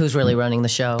else. Yeah, who's really running the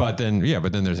show? But then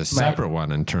there's a separate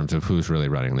one in terms of who's really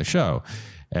running the show.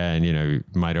 And,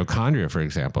 mitochondria, for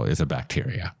example, is a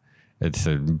bacteria. It's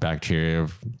a bacteria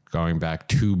going back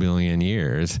 2 billion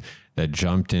years that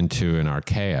jumped into an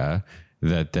archaea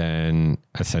that then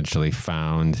essentially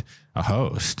found a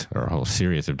host or a whole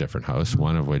series of different hosts,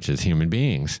 one of which is human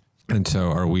beings. And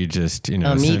so are we just,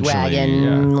 a meat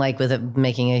wagon, like with it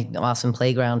making an awesome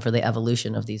playground for the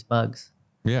evolution of these bugs.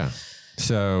 Yeah.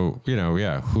 So,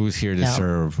 who's here to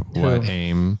serve what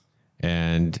aim?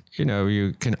 And,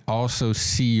 you can also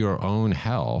see your own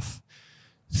health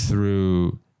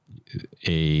through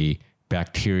a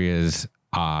bacteria's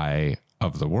eye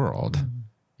of the world,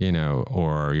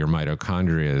 or your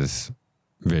mitochondria's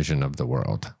vision of the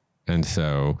world. And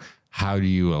so how do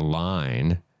you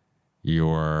align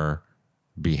your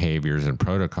behaviors and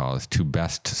protocols to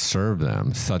best serve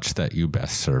them such that you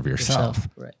best serve yourself?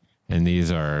 Right. And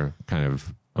these are kind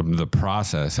of the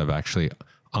process of actually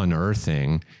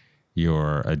unearthing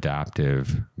your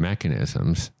adaptive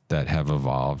mechanisms that have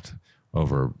evolved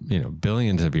over,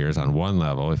 billions of years on one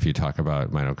level, if you talk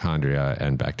about mitochondria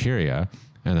and bacteria,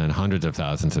 and then hundreds of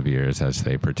thousands of years as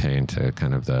they pertain to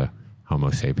kind of the Homo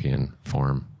sapien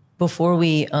form. Before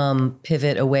we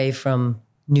pivot away from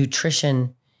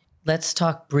nutrition, let's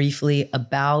talk briefly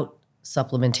about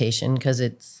supplementation because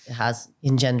it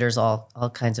engenders all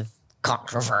kinds of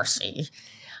controversy.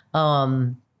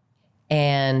 And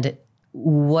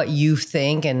what you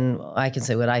think, and I can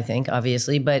say what I think,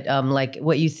 obviously, but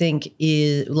what you think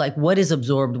is what is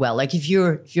absorbed well. Like if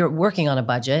you're working on a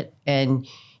budget and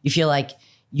you feel like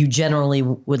you generally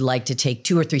would like to take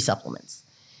 2 or 3 supplements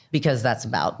because that's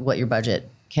about what your budget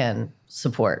can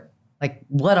support. Like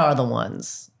what are the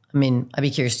ones? I mean, I'd be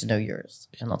curious to know yours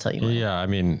and I'll tell you mine. Yeah, I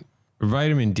mean,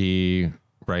 vitamin D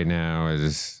right now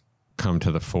has come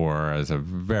to the fore as a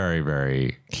very,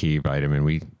 very key vitamin.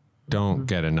 We don't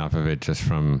get enough of it just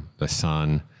from the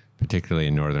sun, particularly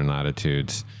in northern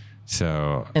latitudes.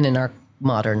 And in our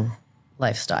modern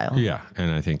lifestyle. Yeah.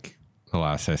 And I think the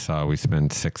last I saw, we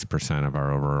spend 6% of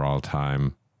our overall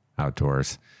time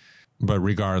outdoors. But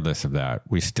regardless of that,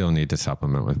 we still need to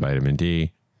supplement with vitamin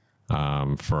D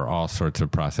for all sorts of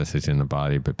processes in the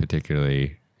body, but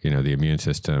particularly, the immune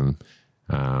system.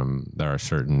 There are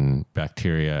certain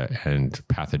bacteria and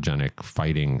pathogenic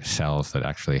fighting cells that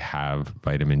actually have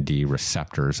vitamin D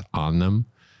receptors on them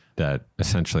that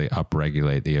essentially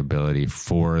upregulate the ability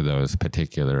for those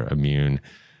particular immune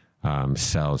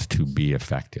cells to be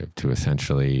effective, to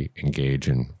essentially engage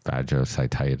in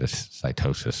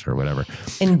phagocytosis or whatever.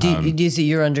 And is it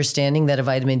your understanding that a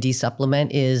vitamin D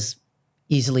supplement is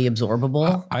easily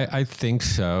absorbable? I think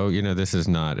so. This is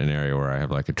not an area where I have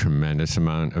like a tremendous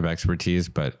amount of expertise,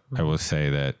 but I will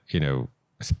say that,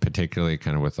 particularly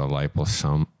kind of with the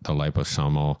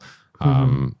liposomal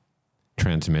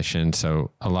transmission. So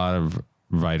a lot of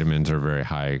vitamins are very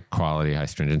high quality, high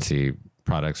stringency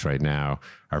products right now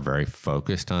are very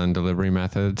focused on delivery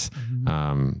methods.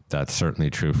 That's certainly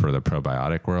true for the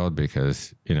probiotic world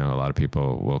because, a lot of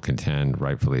people will contend,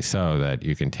 rightfully so, that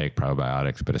you can take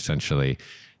probiotics, but essentially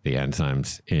the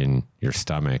enzymes in your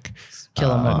stomach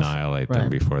annihilate them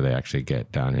before they actually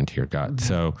get down into your gut.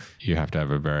 So you have to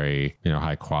have a very,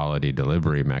 high quality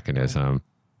delivery mechanism.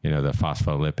 The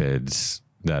phospholipids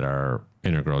that are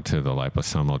integral to the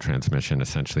liposomal transmission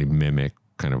essentially mimic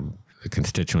kind of the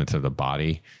constituents of the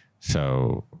body.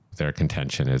 So their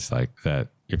contention is like that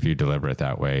if you deliver it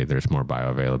that way, there's more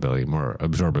bioavailability, more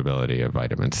absorbability of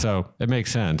vitamins. So it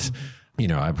makes sense.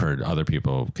 I've heard other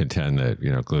people contend that,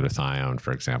 glutathione,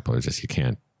 for example, is just, you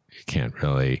can't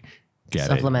really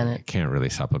supplement it. You can't really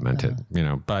supplement it,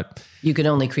 but you can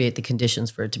only create the conditions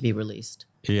for it to be released.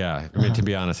 Yeah. I mean, to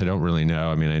be honest, I don't really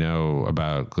know. I mean, I know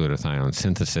about glutathione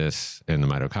synthesis in the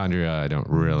mitochondria. I don't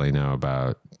really know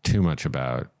too much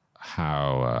about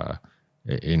how,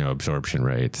 absorption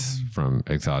rates from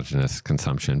exogenous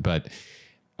consumption. But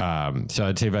so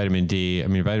I'd say vitamin D. I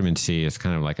mean, vitamin C is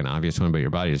kind of like an obvious one, but your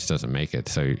body just doesn't make it.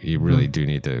 So you really do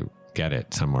need to get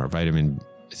it somewhere.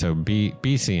 So B,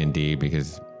 C, and D,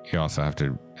 because you also have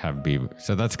to have B.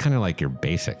 So that's kind of like your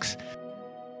basics.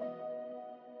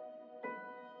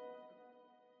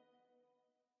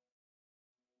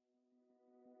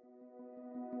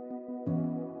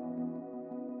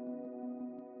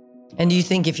 And do you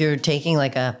think if you're taking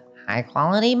like a high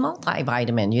quality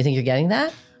multivitamin, you think you're getting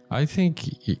that? I think,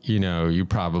 you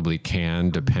probably can,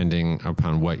 depending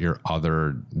upon what your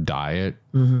other diet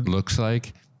looks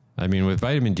like. I mean, with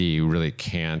vitamin D, you really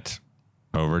can't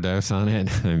overdose on it.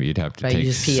 I mean, you'd have to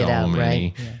take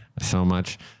so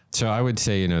much. So I would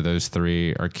say, those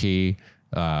three are key.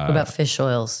 What about fish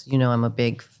oils? I'm a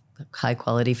big high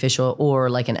quality fish oil, or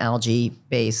like an algae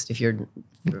based if you're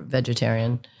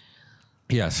vegetarian.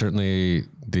 Yeah, certainly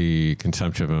the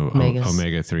consumption of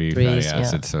omega-3 fatty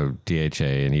acids, so DHA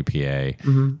and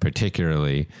EPA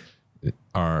particularly,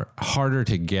 are harder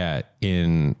to get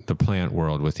in the plant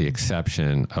world, with the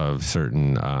exception of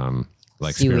certain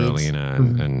like seaweeds.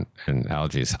 spirulina and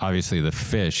algae. Obviously, the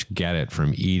fish get it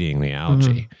from eating the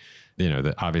algae.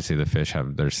 Obviously the fish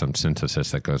there's some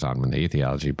synthesis that goes on when they eat the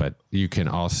algae, but you can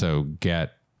also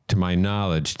get, to my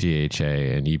knowledge, DHA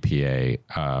and EPA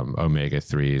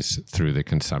omega-3s through the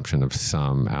consumption of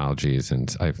some algae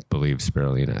and I believe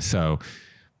spirulina. So,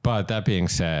 but that being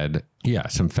said,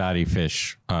 some fatty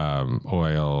fish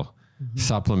oil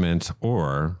supplements,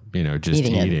 or just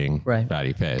eating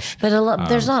fatty fish. But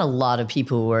there's not a lot of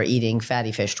people who are eating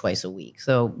fatty fish twice a week.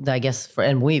 So I guess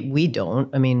and we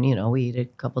don't. I mean, we eat a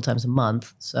couple times a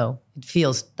month. So it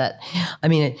feels that. I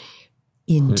mean,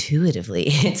 intuitively,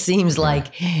 it seems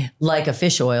like a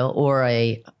fish oil or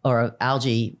a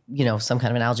algae, some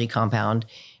kind of an algae compound,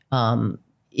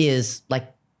 is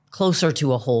like closer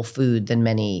to a whole food than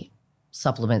many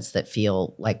supplements that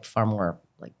feel like far more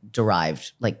like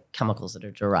derived, like chemicals that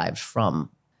are derived from,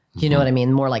 you know what I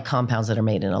mean? More like compounds that are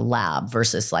made in a lab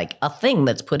versus like a thing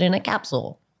that's put in a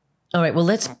capsule. All right, well,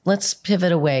 let's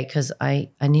pivot away because I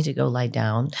need to go lie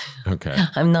down. Okay.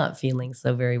 I'm not feeling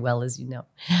so very well, as you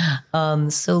know.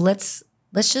 So let's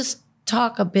just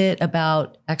talk a bit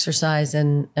about exercise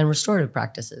and restorative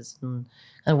practices and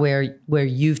where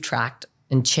you've tracked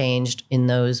and changed in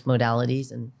those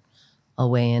modalities, and I'll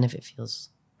weigh in if it feels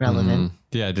relevant.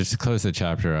 Yeah, just to close the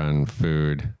chapter on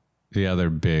food, the other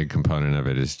big component of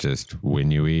it is just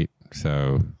when you eat.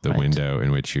 So the window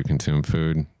in which you consume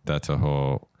food, that's a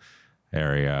whole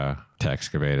area to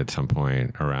excavate at some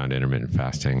point around intermittent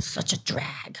fasting. Such a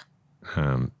drag.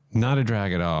 Not a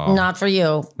drag at all. Not for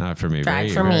you. Not for me.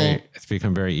 Drag for me. It's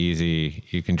become very easy.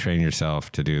 You can train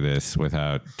yourself to do this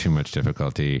without too much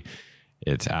difficulty.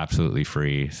 It's absolutely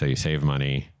free, so you save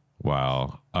money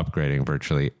while upgrading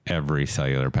virtually every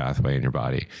cellular pathway in your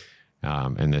body.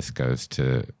 And this goes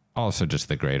to also just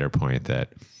the greater point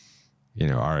that,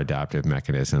 our adaptive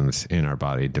mechanisms in our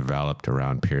body developed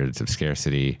around periods of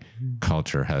scarcity.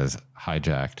 Culture has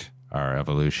hijacked our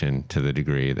evolution to the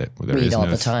degree that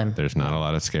there's not a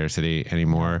lot of scarcity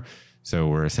anymore. So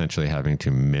we're essentially having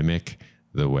to mimic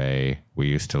the way we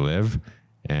used to live.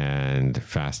 And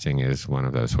fasting is one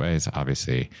of those ways,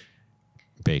 obviously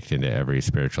baked into every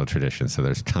spiritual tradition. So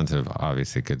there's tons of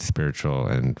obviously good spiritual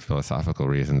and philosophical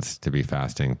reasons to be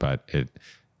fasting, but it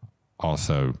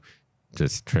also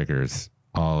just triggers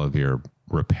all of your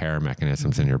repair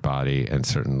mechanisms in your body and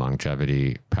certain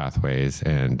longevity pathways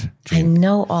and I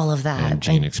know all of that.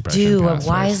 Gene expression pathways.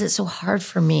 Why is it so hard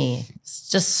for me? It's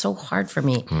just so hard for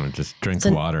me. Just drink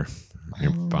water.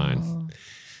 You're fine.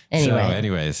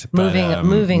 Anyways,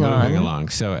 moving on. along.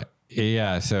 So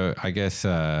I guess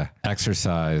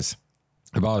exercise.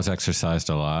 I've always exercised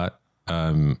a lot.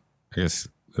 I guess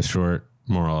the short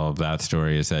moral of that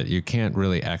story is that you can't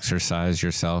really exercise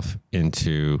yourself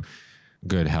into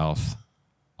good health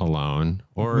alone,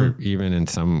 or even in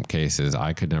some cases,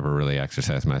 I could never really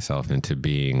exercise myself into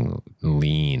being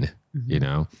lean,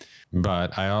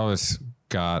 but I always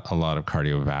got a lot of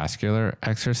cardiovascular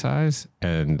exercise,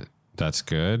 and that's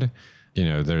good.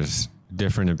 There's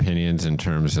different opinions in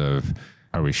terms of,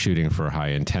 are we shooting for high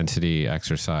intensity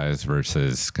exercise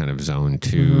versus kind of zone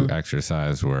 2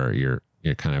 exercise where you're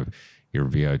kind of your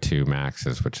VO2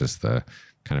 maxes, which is the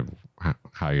kind of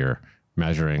how you're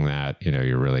measuring that.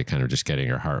 You're really kind of just getting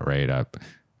your heart rate up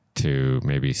to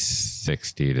maybe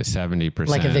 60 to 70%.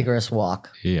 Like a vigorous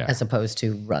walk, as opposed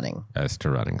to running.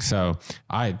 So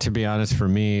to be honest, for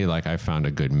me, like I found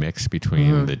a good mix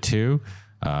between the two.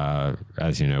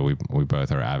 As you know, we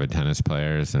both are avid tennis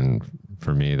players, and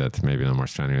for me, that's maybe a little more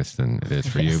strenuous than it is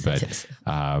for you. But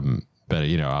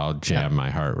I'll jam my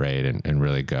heart rate and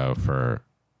really go for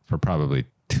probably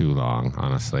too long,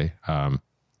 honestly.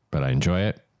 But I enjoy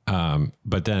it.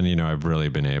 But then, I've really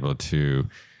been able to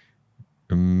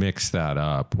mix that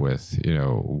up with,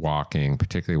 walking,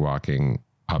 particularly walking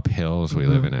up hills. We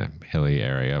live in a hilly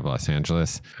area of Los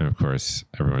Angeles. And of course,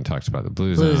 everyone talks about the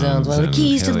blue zones. Blue zones. One of the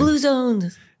keys to the blue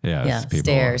zones. Yeah,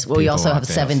 stairs. Well, we also have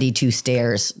 72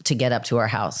 stairs to get up to our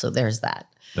house. So there's that.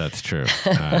 That's true.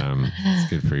 It's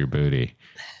good for your booty.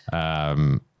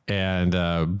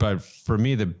 But for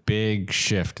me, the big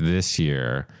shift this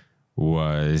year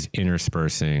was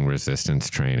interspersing resistance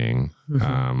training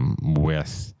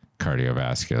with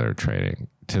cardiovascular training,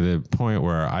 to the point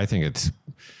where I think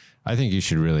you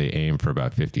should really aim for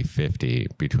about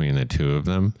 50-50 between the two of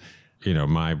them.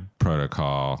 My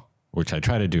protocol, which I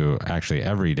try to do actually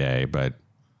every day, but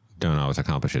don't always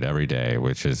accomplish it every day,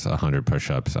 which is 100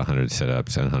 push-ups, 100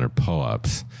 sit-ups, and 100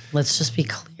 pull-ups. Let's just be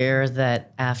clear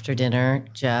that after dinner,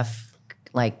 Jeff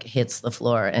hits the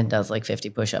floor and does 50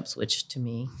 push-ups, which to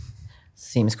me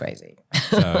seems crazy.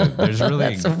 So there's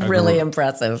really that's really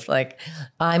impressive.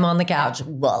 I'm on the couch,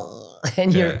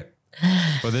 and you're.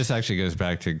 Well, this actually goes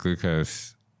back to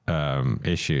glucose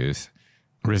issues.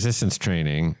 Resistance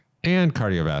training and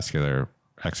cardiovascular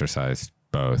exercise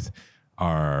both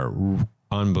are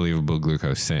unbelievable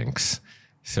glucose sinks.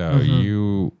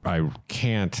 So I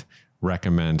can't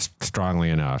recommend strongly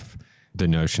enough the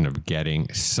notion of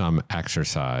getting some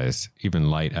exercise, even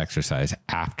light exercise,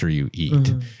 after you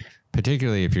eat.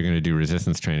 Particularly if you're going to do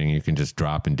resistance training, you can just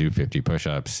drop and do 50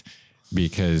 push-ups,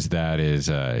 because that is,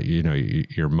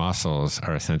 your muscles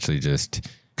are essentially just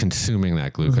consuming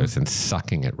that glucose and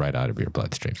sucking it right out of your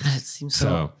bloodstream. God, it seems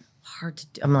so hard to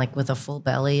do. I'm with a full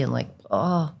belly and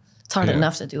it's hard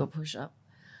enough to do a push-up.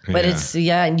 But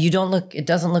and you don't look, it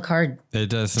doesn't look hard. It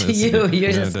doesn't. To you.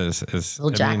 You're just it's a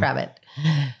little jackrabbit.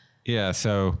 Yeah.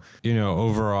 So,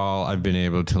 overall, I've been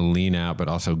able to lean out, but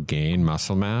also gain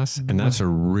muscle mass. And that's a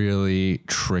really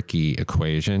tricky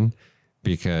equation,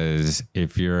 because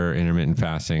if you're intermittent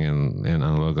fasting and on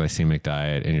a low glycemic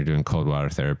diet and you're doing cold water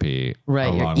therapy,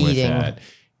 along with that,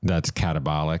 that's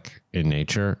catabolic in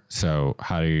nature. So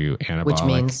how do you anabolic? Which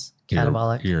means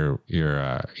catabolic. You're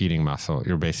eating muscle.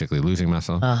 You're basically losing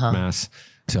muscle mass.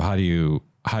 So how do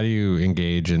you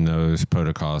engage in those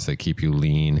protocols that keep you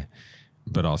lean,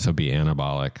 but also be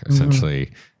anabolic,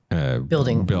 essentially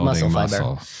building muscle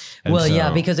fiber?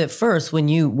 And because at first, when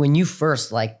you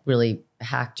first really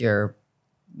hacked your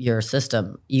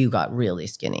system, you got really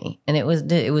skinny, and it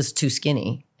was too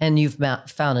skinny, and you've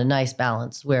found a nice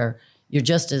balance where you're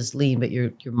just as lean, but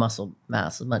your muscle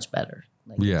mass is much better.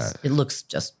 It looks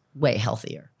just way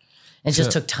healthier. It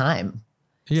just took time.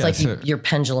 It's your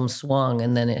pendulum swung,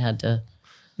 and then it had to.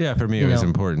 Yeah, for me, it was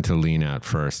important to lean out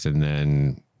first, and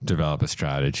then develop a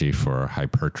strategy for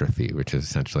hypertrophy, which is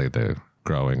essentially the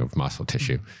growing of muscle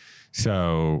tissue.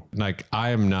 So, I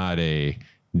am not a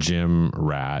gym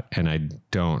rat, and I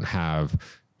don't have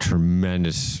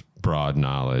tremendous broad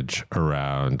knowledge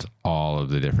around all of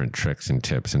the different tricks and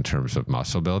tips in terms of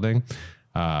muscle building.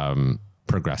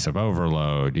 Progressive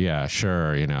overload,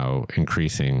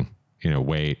 increasing,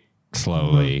 weight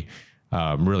slowly,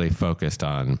 really focused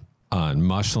on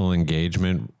muscle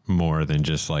engagement more than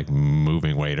just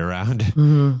moving weight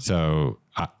around. So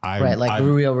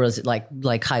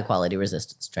like high quality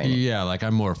resistance training. Yeah.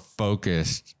 I'm more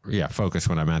focused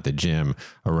when I'm at the gym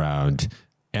around,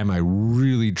 am I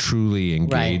really truly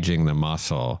engaging the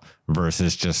muscle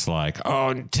versus just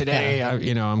today,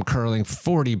 I'm curling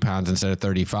 40 pounds instead of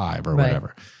 35 or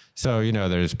whatever. So,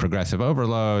 there's progressive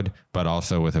overload, but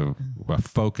also with a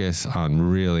focus on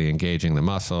really engaging the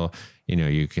muscle,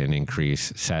 you can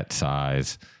increase set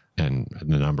size and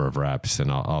the number of reps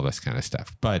and all this kind of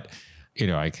stuff. But,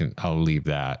 I'll leave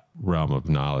that realm of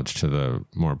knowledge to the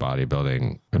more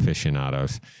bodybuilding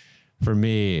aficionados. For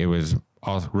me, it was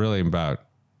also really about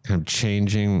kind of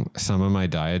changing some of my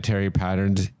dietary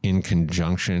patterns in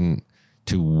conjunction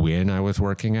to when I was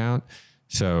working out.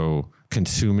 So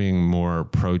consuming more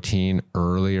protein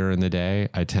earlier in the day,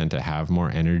 I tend to have more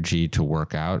energy to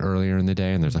work out earlier in the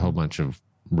day. And there's a whole bunch of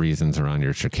reasons around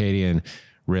your circadian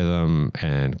rhythm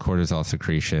and cortisol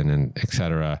secretion and et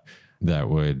cetera that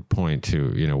would point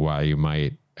to, why you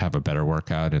might have a better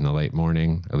workout in the late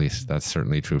morning. At least that's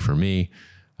certainly true for me.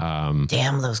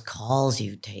 Damn those calls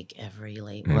you take every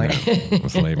late morning.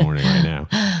 It's late morning right now.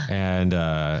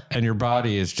 And your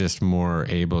body is just more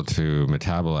able to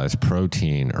metabolize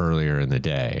protein earlier in the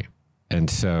day. And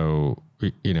so,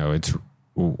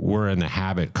 we're in the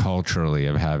habit culturally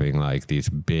of having these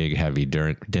big, heavy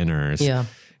dinners. Yeah.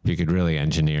 You could really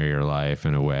engineer your life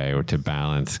in a way or to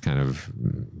balance kind of,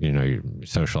 your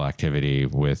social activity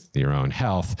with your own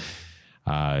health.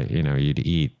 You'd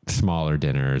eat smaller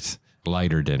dinners,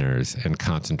 lighter dinners, and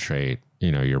concentrate,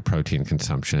 your protein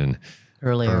consumption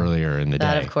earlier in the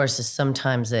that, day. of course, is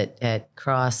sometimes at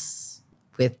cross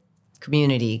with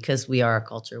community, because we are a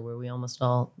culture where we almost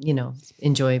all,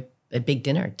 enjoy a big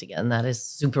dinner together. And that is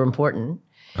super important.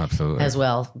 Absolutely. As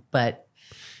well. But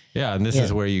yeah, and this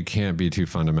is where you can't be too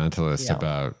fundamentalist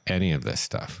about any of this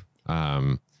stuff. We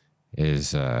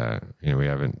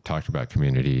haven't talked about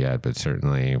community yet, but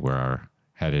certainly we're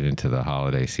headed into the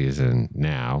holiday season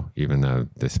now, even though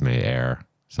this may air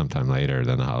sometime later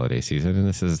than the holiday season. And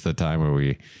this is the time where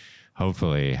we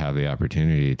hopefully have the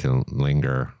opportunity to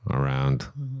linger around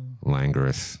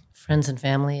languorous friends and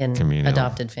family and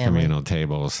adopted family. Communal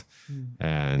tables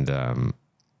and,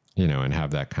 and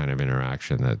have that kind of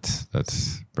interaction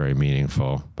that's very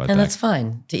meaningful. That's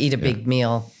fine to eat a big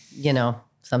meal,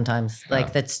 sometimes.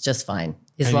 Like, that's just fine.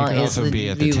 As long you can as also be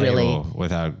at the table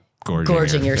without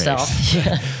gorging yourself.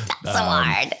 So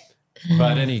hard.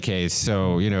 But in any case,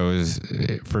 so,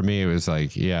 for me, it was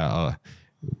like,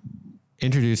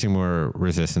 introducing more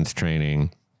resistance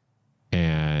training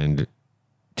and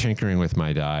tinkering with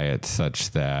my diet such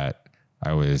that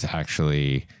I was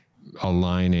actually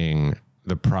aligning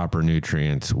the proper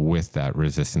nutrients with that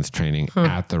resistance training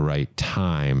at the right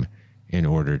time in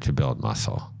order to build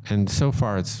muscle. And so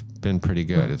far it's been pretty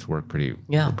good. It's worked pretty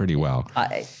well.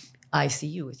 I see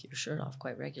you with your shirt off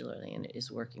quite regularly, and it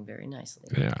is working very nicely.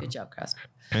 Yeah. Good job, Krasner.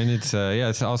 And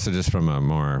it's also just from a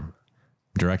more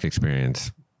direct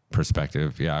experience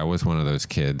perspective. Yeah, I was one of those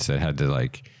kids that had to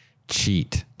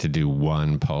cheat to do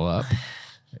one pull-up.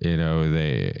 I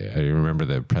remember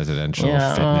the presidential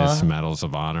fitness medals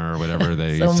of honor or whatever.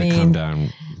 They used to come down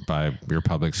by your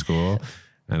public school.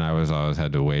 And I always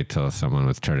had to wait till someone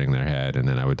was turning their head, and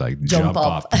then I would jump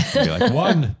up and be like,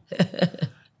 one.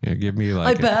 Give me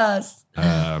I pass.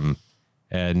 And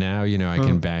now, I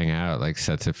can bang out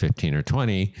sets of 15 or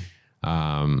 20.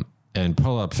 And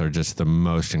pull-ups are just the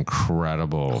most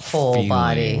incredible whole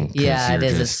body. Yeah, it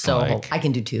is. It's so I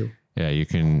can do 2. Yeah, you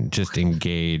can just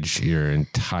engage your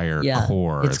entire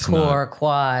core. It's core,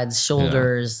 quads,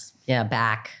 shoulders,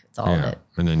 back. It's all of it.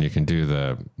 And then you can do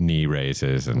the knee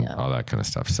raises and all that kind of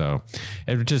stuff. So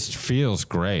it just feels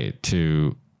great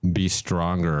to be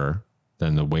stronger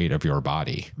than the weight of your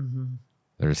body. Mm-hmm.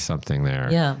 There's something there.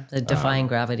 Yeah, defying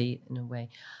gravity in a way.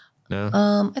 No.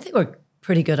 I think we're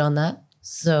pretty good on that.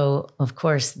 So, of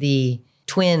course, the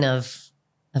twin of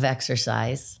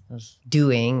exercise, of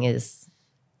doing, is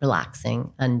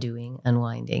relaxing, undoing,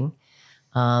 unwinding,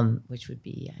 which would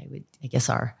be, I guess,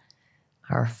 our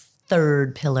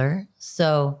third pillar.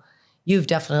 So you've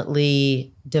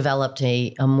definitely developed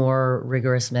a more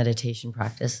rigorous meditation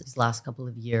practice these last couple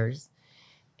of years.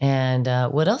 And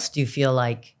what else do you feel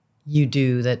like you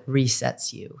do that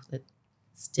resets you, that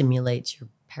stimulates your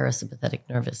parasympathetic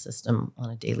nervous system on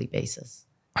a daily basis?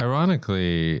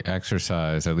 Ironically,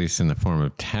 exercise, at least in the form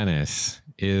of tennis,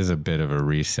 is a bit of a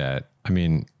reset. I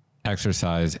mean,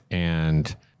 exercise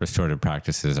and restorative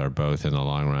practices are both in the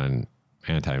long run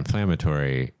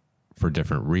anti-inflammatory for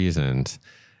different reasons.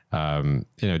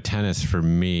 Tennis for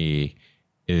me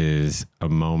is a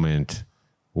moment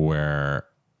where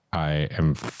I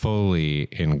am fully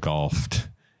engulfed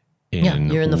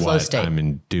in, you're in the flow what state.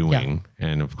 I'm doing. Yeah.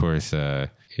 And of course, a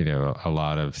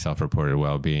lot of self-reported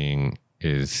well-being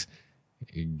is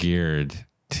geared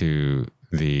to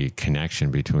the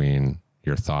connection between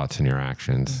your thoughts and your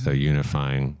actions. Mm-hmm. So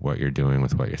unifying what you're doing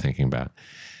with what you're thinking about.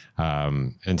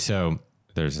 And so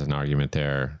there's an argument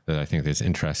there that I think is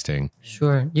interesting.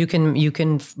 Sure. You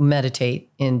can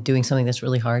meditate in doing something that's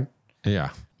really hard. Yeah.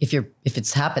 If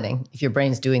it's happening, if your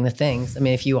brain's doing the things. I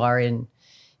mean, if you are in,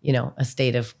 a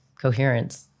state of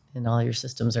coherence and all your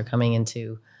systems are coming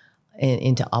into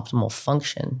optimal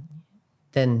function,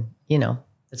 then,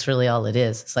 that's really all it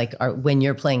is. It's like when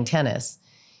you're playing tennis,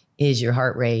 is your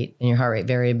heart rate and your heart rate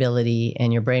variability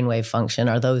and your brainwave function,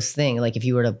 are those things, like if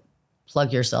you were to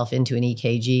plug yourself into an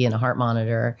EKG and a heart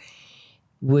monitor,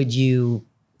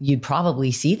 you'd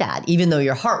probably see that, even though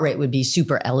your heart rate would be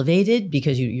super elevated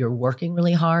because you're working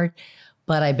really hard.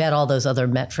 But I bet all those other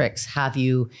metrics have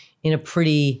you in a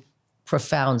pretty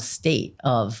profound state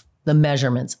of the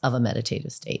measurements of a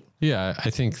meditative state. Yeah, I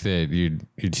think that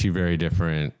you'd see very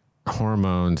different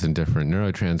hormones and different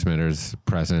neurotransmitters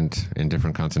present in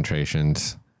different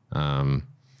concentrations.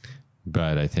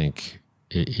 But I think,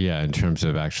 in terms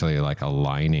of actually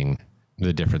aligning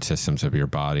the different systems of your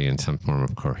body in some form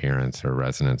of coherence or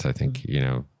resonance, I think,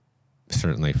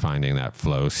 certainly finding that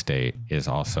flow state is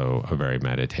also a very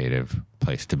meditative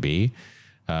place to be.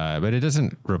 But it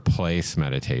doesn't replace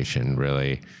meditation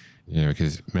really,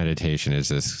 because meditation is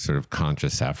this sort of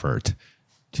conscious effort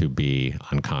to be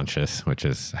unconscious, which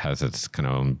has its kind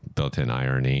of own built-in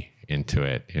irony into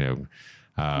it.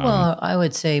 Well, I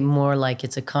would say more like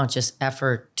it's a conscious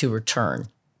effort to return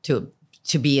to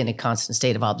be in a constant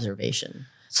state of observation.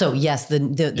 So yes,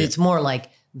 it's more like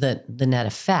the net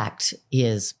effect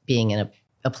is being in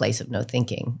a place of no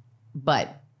thinking,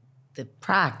 but the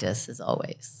practice is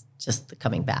always just the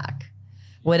coming back,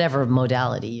 whatever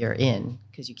modality you're in,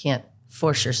 because you can't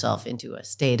force yourself into a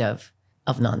state of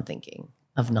non-thinking,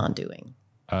 of non-doing.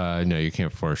 No, you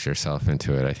can't force yourself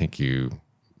into it. I think you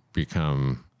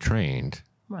become trained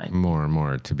more and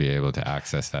more to be able to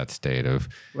access that state of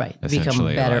become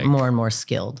better, like, more and more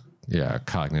skilled. Yeah,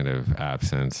 cognitive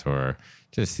absence, or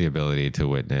just the ability to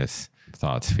witness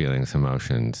thoughts, feelings,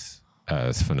 emotions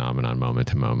as phenomenon, moment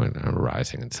to moment,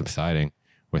 arising and subsiding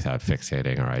without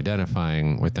fixating or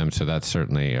identifying with them. So that's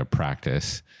certainly a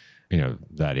practice.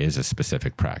 That is a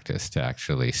specific practice to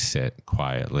actually sit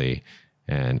quietly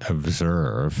and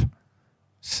observe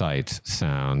sights,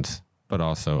 sounds, but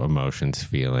also emotions,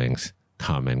 feelings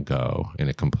come and go in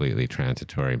a completely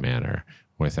transitory manner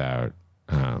without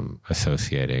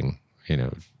associating,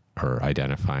 or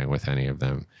identifying with any of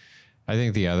them. I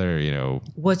think the other,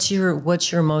 what's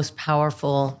your most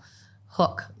powerful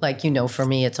hook? Like, for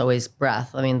me, it's always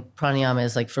breath. I mean, pranayama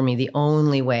is, like, for me, the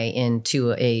only way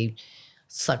into a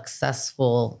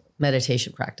successful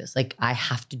meditation practice. Like, I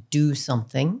have to do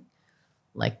something,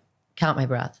 like count my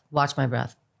breath, watch my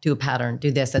breath, do a pattern,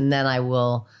 do this, and then I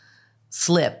will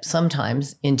slip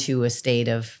sometimes into a state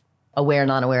of aware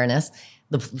non-awareness,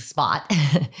 the spot.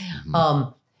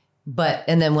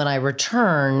 And then when I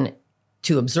return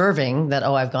to observing that,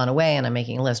 I've gone away and I'm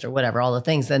making a list or whatever, all the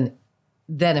things, then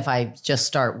if I just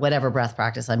start whatever breath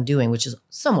practice I'm doing, which is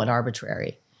somewhat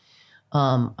arbitrary,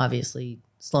 obviously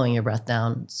slowing your breath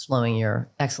down, slowing your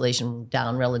exhalation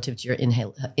down relative to your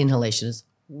inhalation is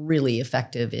really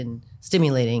effective in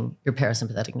stimulating your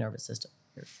parasympathetic nervous system.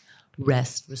 Your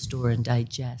rest, restore, and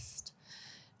digest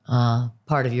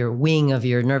part of your wing of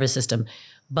your nervous system.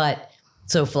 But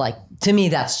so to me,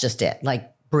 that's just it.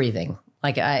 Like breathing.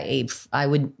 Like it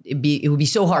would be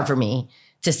so hard for me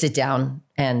to sit down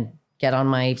and get on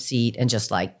my seat and just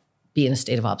like be in a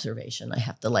state of observation. I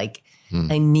have to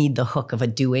I need the hook of a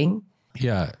doing.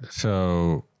 Yeah.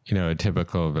 So, a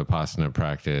typical Vipassana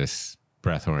practice,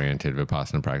 breath-oriented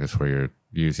Vipassana practice, where you're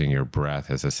using your breath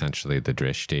as essentially the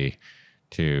drishti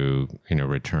to,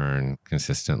 return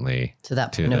consistently to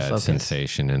that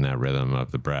sensation and that rhythm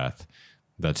of the breath.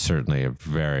 That's certainly a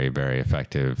very, very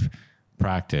effective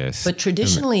practice. But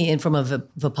traditionally, and from a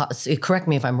Vipassana, correct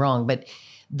me if I'm wrong, but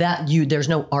there's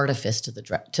no artifice to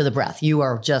the breath. You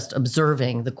are just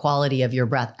observing the quality of your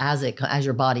breath as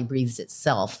your body breathes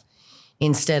itself,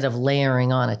 instead of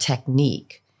layering on a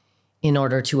technique in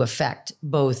order to affect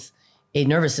both a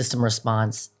nervous system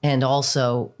response and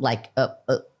also like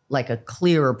a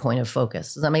clearer point of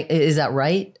focus. Is that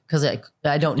right? Because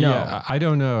I don't know. Yeah, I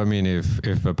don't know. I mean, if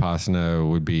Vipassana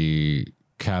would be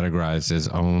categorized as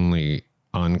only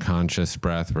unconscious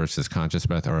breath versus conscious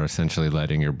breath, or essentially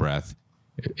letting your breath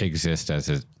exist as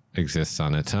it exists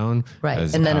on its own. Right.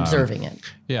 And then observing it.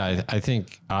 Yeah. I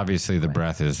think obviously the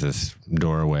breath is this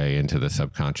doorway into the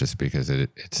subconscious because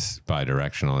it's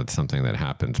bidirectional. It's something that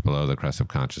happens below the crust of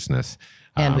consciousness.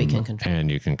 And we can control it. And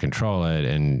you can control it.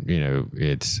 And,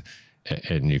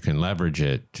 and you can leverage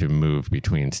it to move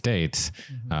between states.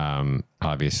 Mm-hmm.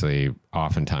 Obviously,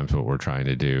 oftentimes what we're trying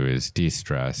to do is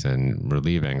de-stress and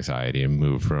relieve anxiety and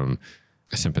move from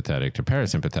sympathetic to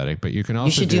parasympathetic, but you can also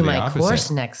you should do my opposite. Course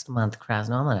next month,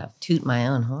 Krasno. I'm going to toot my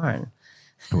own horn.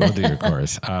 We'll do your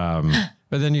course. But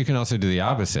then you can also do the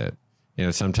opposite.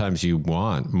 Sometimes you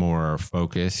want more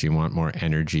focus, you want more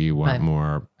energy, you want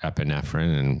more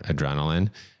epinephrine and adrenaline.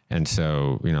 And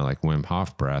so, like Wim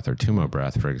Hof breath or Tumo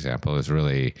breath, for example, is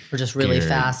really... Or just really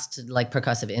fast, like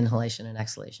percussive inhalation and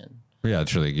exhalation. Yeah,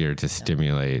 it's really geared to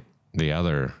stimulate the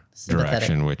other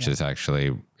direction, which is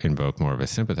actually invoke more of a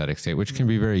sympathetic state, which can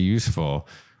be very useful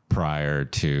prior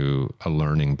to a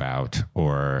learning bout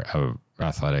or a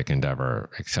athletic endeavor,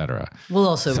 etc. Well,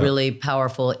 also really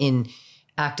powerful in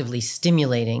actively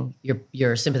stimulating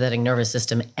your sympathetic nervous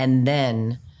system and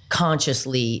then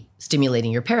consciously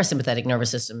stimulating your parasympathetic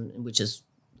nervous system, which is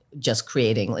just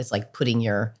it's like putting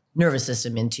your nervous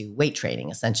system into weight training,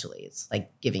 essentially. It's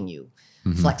like giving you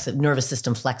nervous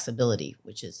system flexibility,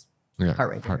 which is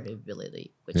heart rate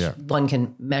variability, which one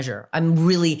can measure. I'm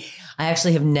really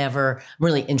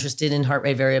interested in heart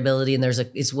rate variability. And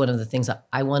it's one of the things that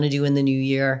I want to do in the new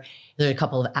year. There's a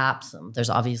couple of apps. There's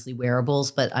obviously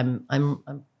wearables, but I'm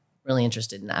really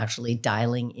interested in actually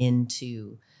dialing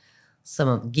into some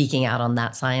of geeking out on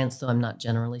that science. Though I'm not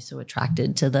generally so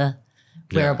attracted to the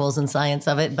wearables and science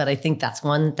of it, but I think that's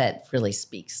one that really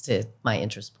speaks to my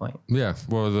interest point. Yeah.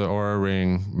 Well, the Aura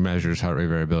Ring measures heart rate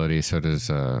variability. So does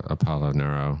Apollo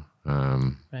Neuro.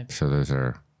 Right. So those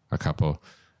are a couple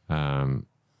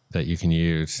that you can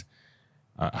use.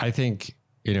 I think,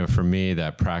 for me,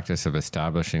 that practice of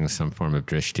establishing some form of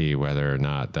drishti, whether or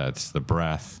not that's the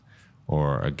breath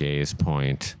or a gaze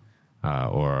point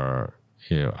or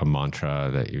a mantra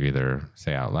that you either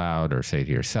say out loud or say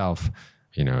to yourself,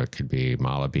 it could be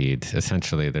mala beads.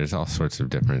 Essentially, there's all sorts of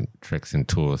different tricks and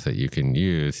tools that you can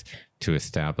use to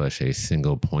establish a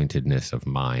single pointedness of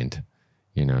mind.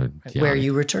 Where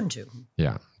you return to.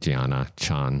 Yeah. Dhyana,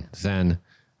 Chan, Zen.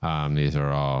 These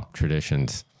are all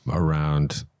traditions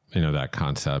around, that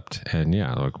concept. And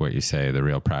yeah, like what you say, the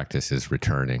real practice is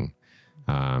returning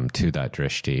to that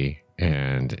drishti.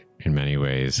 And in many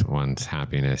ways, one's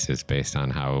happiness is based on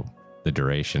how the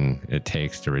duration it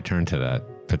takes to return to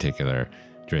that particular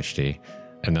drishti.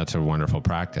 And that's a wonderful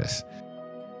practice.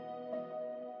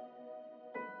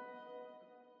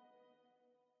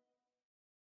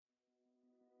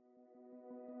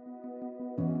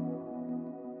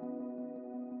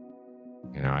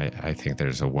 I think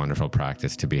there's a wonderful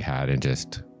practice to be had in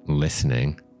just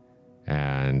listening.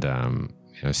 And,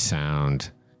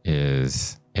 sound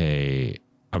is a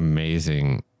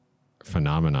amazing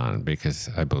phenomenon because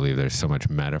I believe there's so much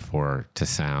metaphor to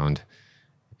sound.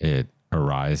 It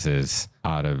arises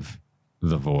out of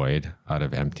the void, out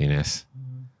of emptiness,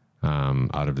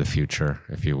 out of the future,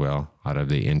 if you will, out of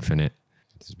the infinite.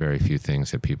 There's very few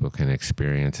things that people can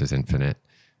experience as infinite,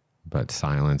 but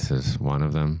silence is one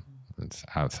of them. It's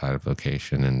outside of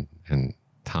location and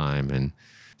time and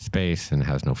space and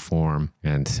has no form.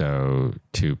 And so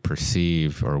to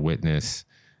perceive or witness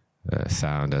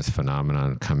sound as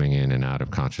phenomenon coming in and out of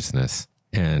consciousness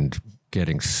and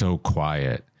getting so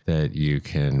quiet that you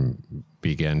can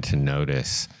begin to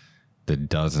notice the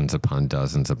dozens upon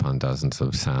dozens upon dozens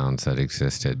of sounds that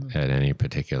exist at any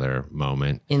particular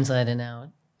moment. Inside and out.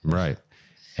 Right.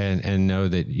 And know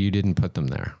that you didn't put them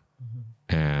there.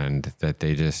 And that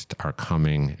they just are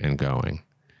coming and going.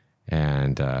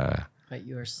 And right,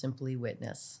 you are simply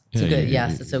witness.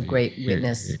 It's a great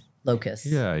witness locus.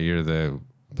 Yeah, you're the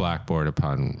blackboard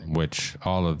upon which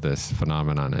all of this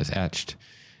phenomenon is etched.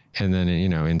 And then,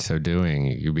 in so doing,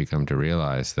 you become to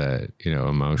realize that,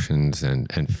 emotions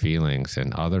and feelings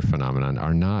and other phenomenon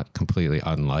are not completely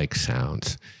unlike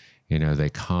sounds. They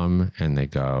come and they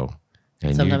go.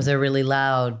 And sometimes they're really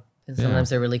loud and sometimes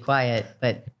they're really quiet,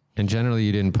 but... And generally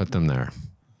you didn't put them there,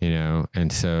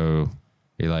 and so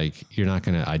you're not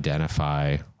going to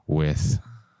identify with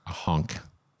a honk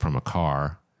from a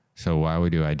car. So why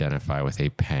would you identify with a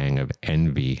pang of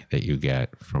envy that you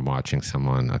get from watching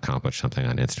someone accomplish something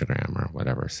on Instagram or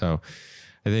whatever? So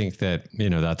I think that,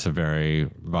 that's a very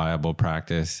viable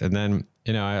practice. And then,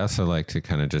 I also like to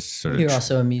kind of just sort of... You're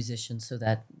also a musician, so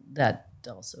that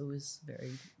also is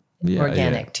very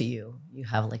organic to you. You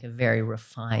have like a very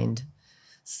refined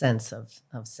sense of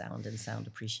sound and sound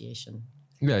appreciation.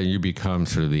 Yeah, you become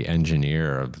sort of the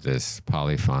engineer of this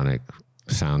polyphonic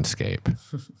soundscape.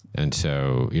 And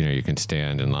so, you can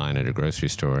stand in line at a grocery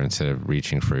store instead of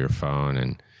reaching for your phone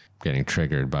and getting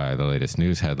triggered by the latest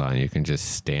news headline. You can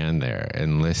just stand there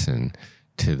and listen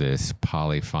to this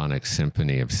polyphonic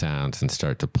symphony of sounds and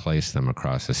start to place them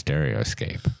across a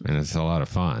stereoscape. And it's a lot of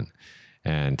fun.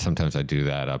 And sometimes I do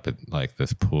that up at like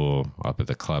this pool up at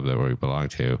the club that we belong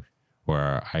to,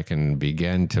 where I can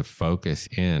begin to focus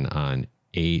in on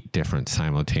 8 different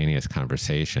simultaneous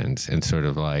conversations and sort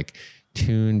of like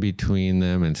tune between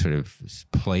them and sort of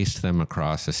place them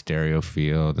across a stereo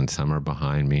field. And some are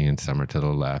behind me and some are to the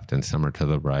left and some are to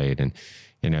the right. And,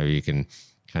 you can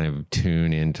kind of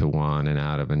tune into one and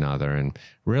out of another. And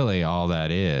really all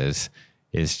that is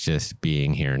just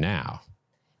being here now.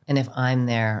 And if I'm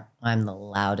there, I'm the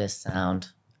loudest sound.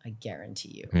 I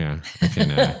guarantee you. Yeah.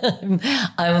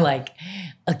 I'm like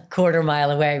a quarter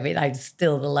mile away, but I'm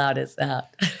still the loudest out.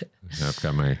 I've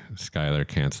got my Schuyler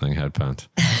canceling headphones.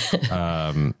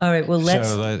 All right. Well,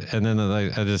 and then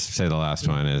I'll just say the last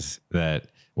one is that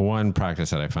one practice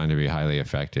that I find to be highly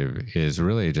effective is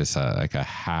really just like a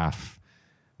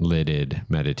half-lidded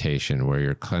meditation where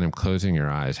you're kind of closing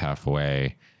your eyes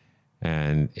halfway.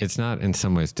 And it's not in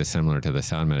some ways dissimilar to the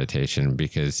sound meditation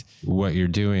because what you're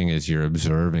doing is you're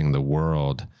observing the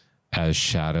world as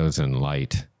shadows and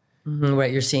light. Mm-hmm,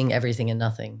 right. You're seeing everything and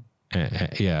nothing.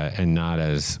 And not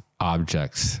as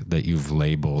objects that you've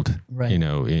labeled, right.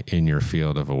 In your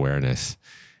field of awareness.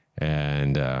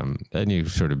 And then you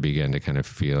sort of begin to kind of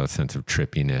feel a sense of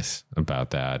trippiness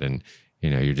about that. And,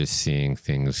 you're just seeing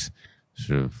things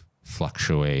sort of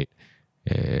fluctuate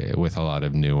with a lot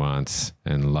of nuance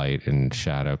and light and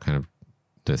shadow, kind of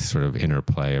this sort of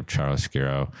interplay of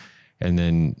chiaroscuro. And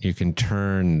then you can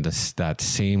turn that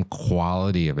same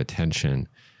quality of attention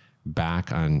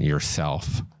back on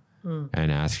yourself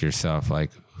and ask yourself,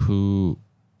 like, who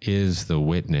is the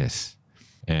witness?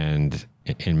 And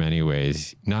in many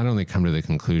ways, not only come to the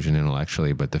conclusion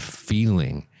intellectually, but the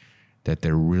feeling that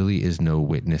there really is no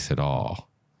witness at all,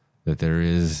 that there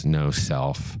is no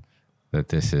self, that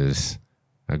this is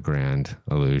a grand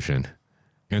illusion.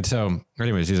 And so,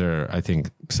 anyways, these are, I think,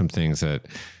 some things that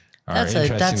are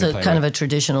interesting. That's a kind of a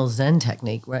traditional Zen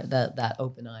technique, right? That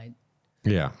open-eyed,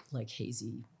 like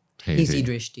hazy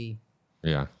drishti.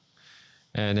 Yeah.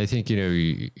 And I think, you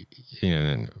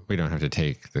know, we don't have to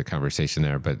take the conversation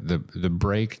there, but the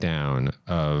breakdown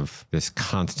of this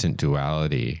constant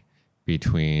duality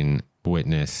between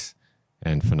witness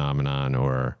and phenomenon,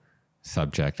 or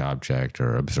subject, object,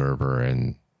 or observer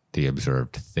and the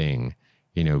observed thing,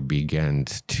 you know,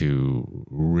 begins to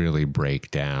really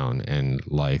break down, and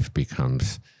life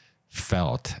becomes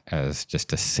felt as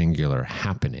just a singular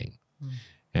happening.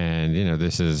 And, you know,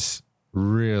 this is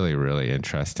really, really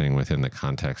interesting within the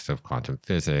context of quantum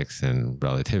physics and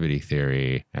relativity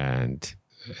theory, and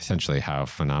essentially how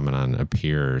phenomenon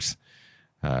appears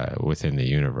within the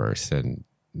universe, and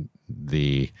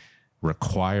the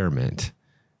requirement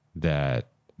that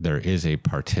there is a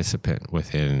participant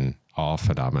within all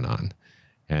phenomenon,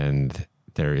 and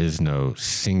there is no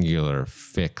singular,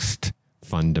 fixed,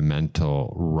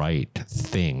 fundamental right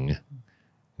thing,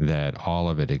 that all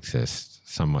of it exists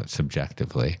somewhat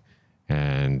subjectively.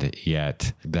 And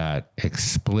yet that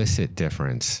explicit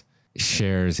difference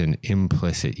shares an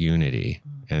implicit unity.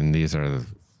 And these are the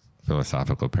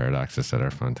philosophical paradoxes that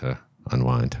are fun to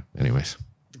unwind. Anyways.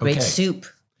 Great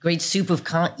soup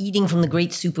of eating from the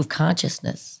great soup of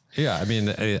consciousness. Yeah. I mean,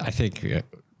 I think,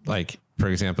 like, for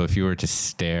example, if you were to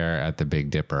stare at the Big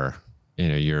Dipper, you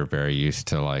know, you're very used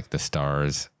to, like, the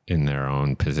stars in their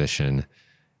own position,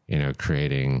 you know,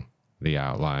 creating the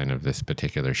outline of this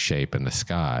particular shape in the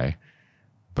sky.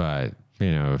 But,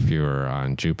 you know, if you were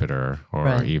on Jupiter,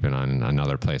 or even on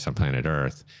another place on planet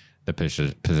Earth, the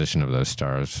position of those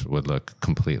stars would look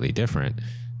completely different.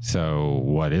 So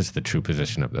what is the true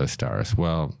position of those stars?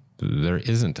 Well, there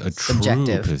isn't a true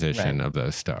position of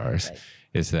those stars.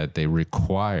 Is that they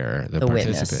require the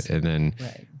participant. Witness. And then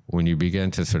when you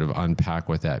begin to sort of unpack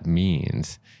what that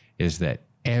means, is that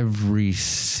every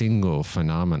single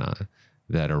phenomenon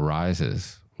that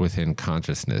arises within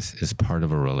consciousness is part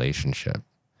of a relationship.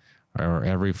 Or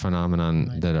every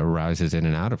phenomenon that arises in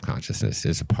and out of consciousness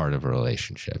is a part of a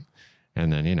relationship.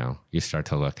 And then, you know, you start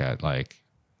to look at, like,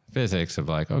 physics of,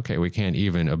 like, okay, we can't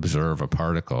even observe a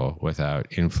particle without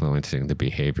influencing the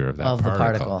behavior of that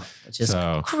particle. Which is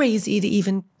crazy to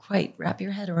even quite wrap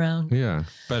your head around. Yeah.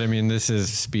 But I mean, this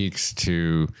speaks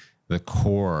to the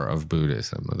core of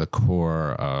Buddhism, the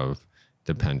core of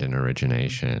dependent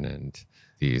origination, and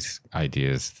these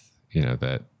ideas, you know,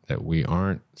 that we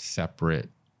aren't separate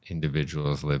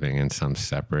individuals living in some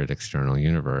separate external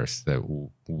universe, that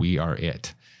we are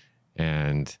it,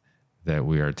 and that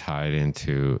we are tied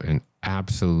into an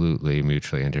absolutely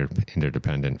mutually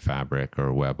interdependent fabric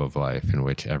or web of life in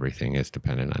which everything is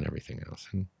dependent on everything else.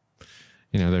 And,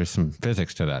 you know, there's some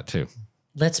physics to that too.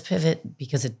 Let's pivot,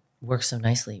 because it works so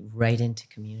nicely, right into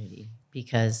community.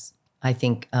 Because I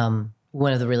think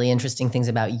one of the really interesting things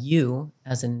about you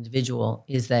as an individual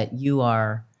is that you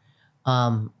are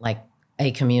like a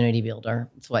community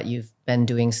builder. It's what you've been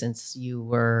doing since you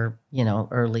were, you know,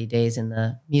 early days in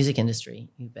the music industry.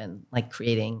 You've been, like,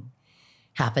 creating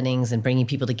happenings and bringing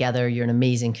people together. You're an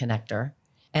amazing connector.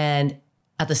 And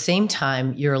at the same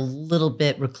time, you're a little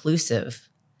bit reclusive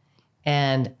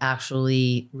and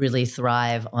actually really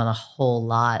thrive on a whole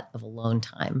lot of alone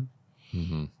time.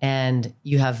 Mm-hmm. And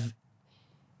you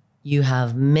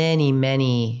have many,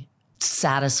 many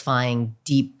satisfying,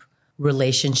 deep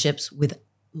relationships with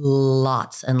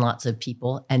lots and lots of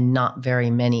people, and not very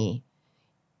many.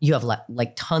 You have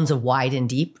like tons of wide and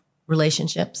deep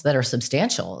relationships that are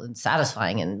substantial and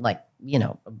satisfying, and, like, you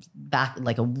know, back,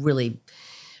 like, a really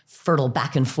fertile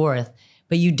back and forth.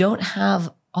 But you don't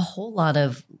have a whole lot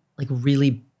of, like,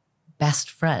 really best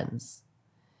friends.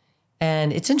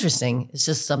 And it's interesting. It's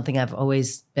just something I've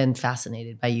always been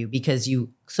fascinated by you, because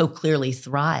you so clearly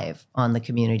thrive on the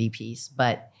community piece,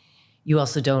 but you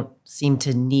also don't seem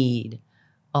to need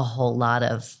a whole lot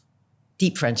of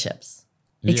deep friendships,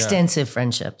 extensive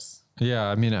friendships. Yeah.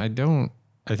 I mean, I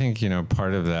think, you know,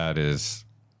 part of that is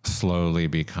slowly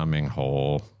becoming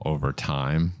whole over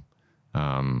time,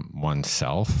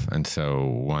 oneself. And so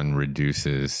one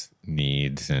reduces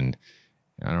needs and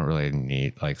I don't really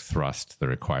need like thrust the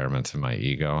requirements of my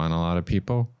ego on a lot of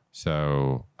people.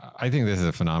 So I think this is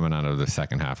a phenomenon of the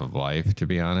second half of life, to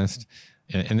be honest.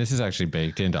 And this is actually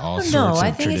baked into all sorts of traditions. No,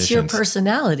 I think it's your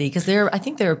personality, because I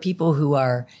think there are people who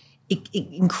are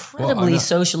incredibly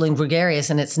social and gregarious,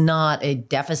 and it's not a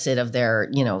deficit of their,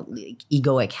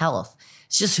 egoic health.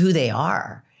 It's just who they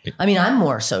are. I mean, I'm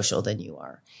more social than you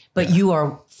are, but you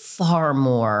are far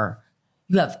more,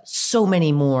 you have so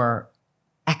many more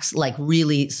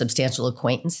really substantial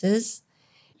acquaintances.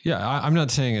 Yeah, I'm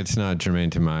not saying it's not germane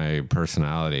to my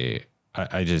personality.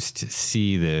 I just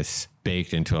see this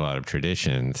baked into a lot of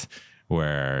traditions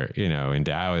where, in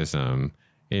Taoism,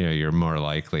 you're more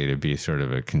likely to be sort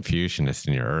of a Confucianist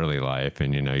in your early life,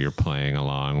 and, you're playing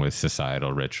along with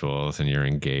societal rituals and you're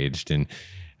engaged in,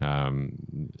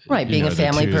 being a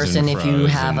family person if you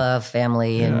have a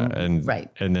family and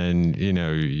then,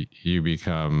 you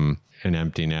become an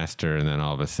empty nester, and then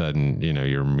all of a sudden,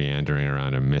 you're meandering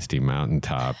around a misty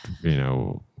mountaintop,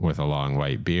 with a long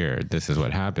white beard. This is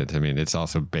what happens. I mean, it's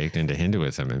also baked into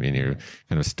Hinduism. I mean, you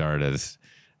kind of start as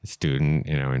a student,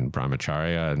 in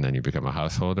brahmacharya, and then you become a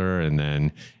householder, and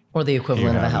then or the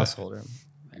equivalent of a householder.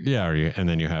 And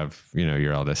then you have,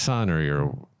 your eldest son or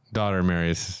your daughter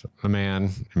marries a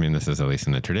man. I mean, this is at least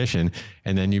in the tradition,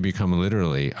 and then you become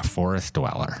literally a forest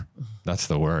dweller. That's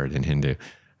the word in Hindu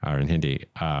or in Hindi.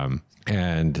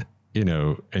 And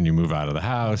you move out of the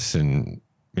house, and,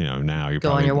 now you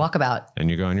go on your walkabout. And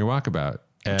you go on your walkabout.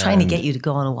 I'm trying to get you to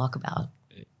go on a walkabout.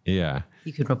 Yeah.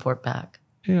 You could report back.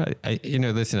 Yeah.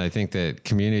 Listen, I think that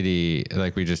community,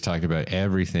 like we just talked about,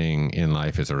 everything in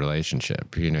life is a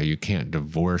relationship. You can't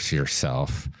divorce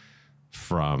yourself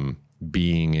from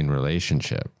being in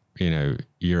relationship.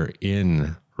 You're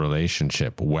in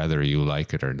relationship, whether you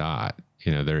like it or not.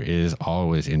 There is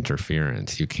always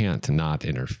interference. You can't not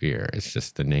interfere. It's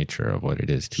just the nature of what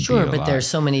it is to be alive. Sure, but there's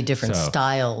so many different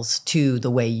styles to the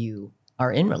way you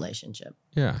are in relationship.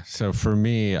 Yeah. So for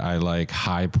me, I like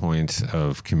high points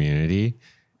of community,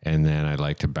 and then I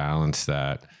like to balance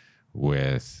that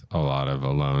with a lot of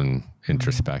alone,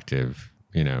 introspective,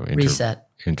 reset,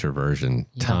 introversion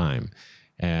time.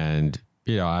 And,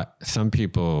 some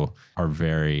people are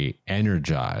very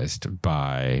energized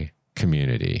by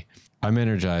community. I'm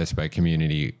energized by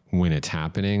community when it's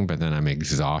happening, but then I'm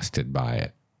exhausted by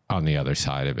it on the other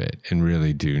side of it, and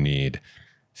really do need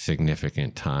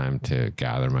significant time to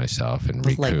gather myself and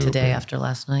recoup. Like today after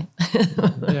last night.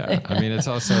 Yeah. I mean, it's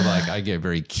also like I get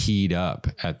very keyed up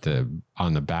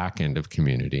on the back end of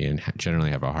community, and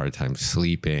generally have a hard time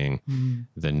sleeping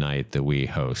the night that we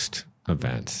host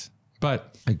events.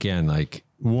 But again, like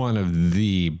one of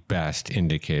the best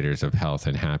indicators of health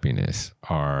and happiness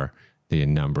are the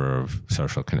number of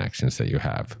social connections that you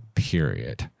have,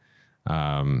 period.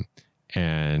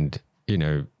 And,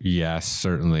 yes,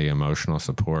 certainly emotional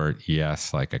support.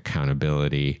 Yes, like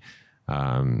accountability.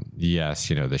 Yes,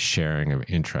 the sharing of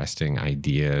interesting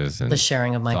ideas and the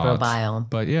sharing of thoughts. microbiome.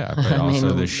 But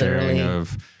also the sharing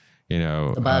of,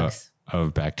 the bugs.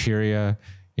 Of bacteria,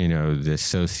 the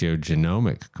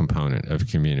sociogenomic component of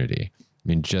community. I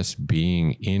mean, just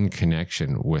being in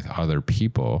connection with other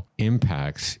people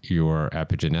impacts your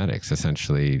epigenetics,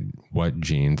 essentially what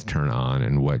genes turn on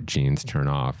and what genes turn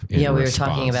off. We were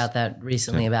talking about that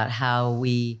recently, about how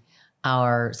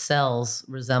our cells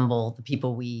resemble the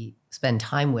people we spend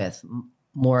time with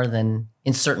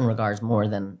in certain regards, more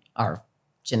than our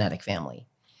genetic family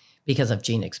because of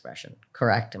gene expression.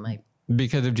 Correct?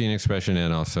 Because of gene expression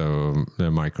and also the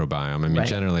microbiome. I mean,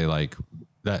 generally, like,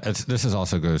 this is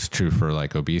also goes true for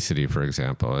like obesity, for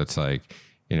example. It's like,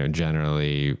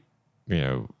 generally,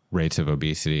 rates of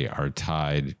obesity are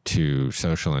tied to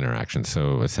social interaction.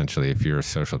 So essentially, if your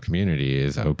social community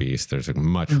is obese, there's a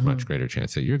much greater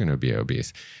chance that you're going to be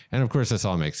obese. And of course, this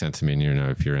all makes sense. I mean,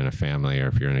 if you're in a family or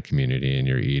if you're in a community and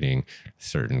you're eating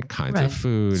certain kinds of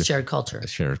food, shared culture,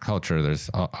 there's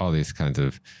all these kinds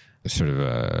of sort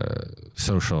of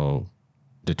social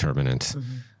determinants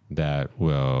that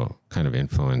will kind of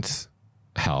influence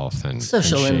health and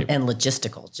social and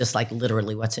logistical, just like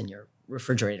literally what's in your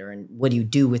refrigerator and what do you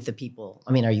do with the people.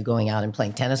 I mean, are you going out and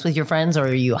playing tennis with your friends, or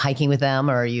are you hiking with them,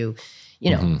 or are you,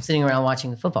 sitting around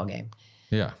watching a football game?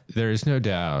 Yeah, there is no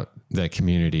doubt that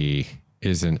community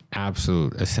is an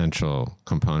absolute essential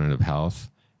component of health.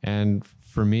 And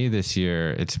for me this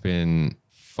year, it's been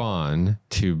fun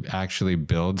to actually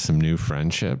build some new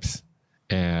friendships.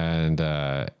 And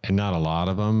not a lot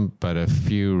of them, but a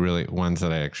few really ones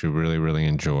that I actually really, really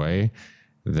enjoy.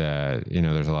 That,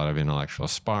 there's a lot of intellectual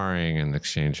sparring and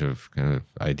exchange of kind of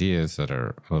ideas that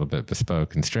are a little bit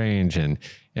bespoke and strange. And,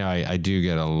 I do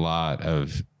get a lot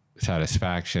of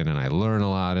satisfaction, and I learn a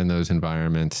lot in those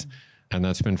environments. And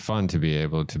that's been fun to be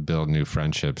able to build new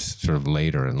friendships sort of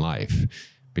later in life,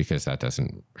 because that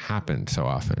doesn't happen so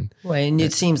often. Right. And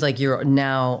it seems like you're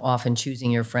now often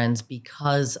choosing your friends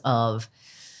because of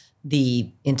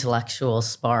the intellectual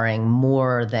sparring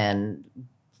more than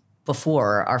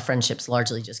before. Our friendships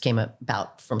largely just came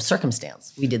about from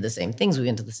circumstance. We did the same things. We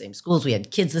went to the same schools. We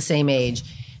had kids the same age.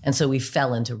 And so we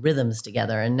fell into rhythms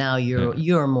together. And now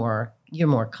you're more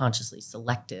consciously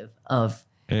selective of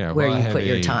where you put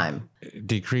your time.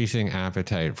 Decreasing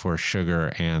appetite for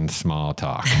sugar and small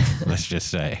talk, let's just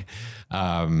say.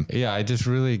 I just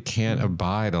really can't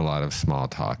abide a lot of small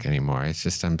talk anymore. It's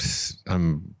just,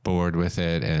 I'm bored with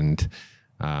it. And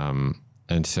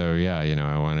so,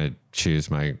 I want to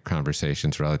choose my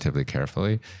conversations relatively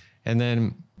carefully. And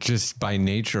then just by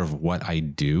nature of what I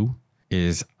do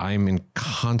is I'm in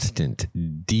constant,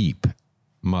 deep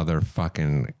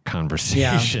motherfucking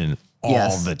conversation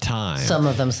all the time. Some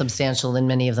of them substantial and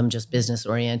many of them just business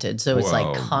oriented. So it's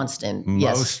like constant.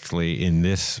 Mostly in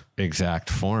this exact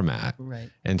format. Right.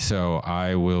 And so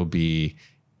I will be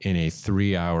in a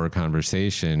 3-hour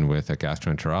conversation with a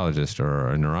gastroenterologist or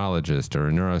a neurologist or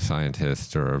a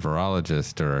neuroscientist or a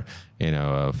virologist or,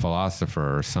 a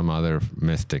philosopher or some other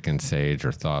mystic and sage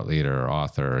or thought leader or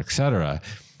author, et cetera.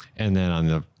 And then on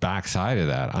the backside of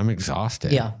that, I'm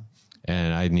exhausted. Yeah.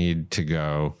 And I need to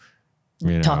go,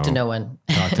 talk to no one.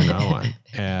 Talk to no one.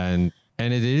 And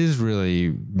it is really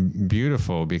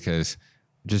beautiful because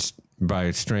just by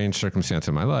strange circumstance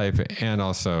of my life, and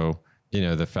also,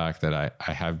 the fact that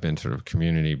I have been sort of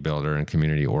community builder and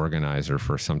community organizer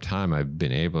for some time, I've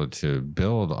been able to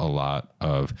build a lot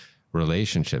of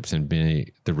relationships and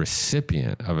be the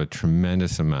recipient of a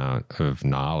tremendous amount of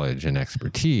knowledge and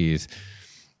expertise.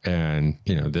 And,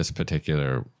 this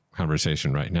particular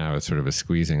conversation right now is sort of a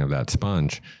squeezing of that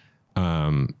sponge.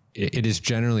 It is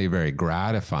generally very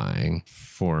gratifying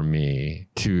for me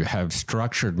to have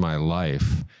structured my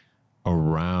life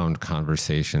around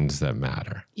conversations that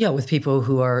matter. Yeah, with people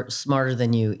who are smarter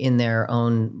than you in their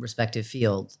own respective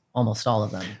field, almost all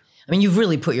of them. I mean, you've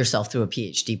really put yourself through a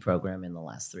PhD program in the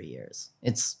last 3 years.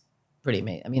 It's pretty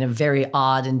amazing. I mean, a very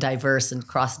odd and diverse and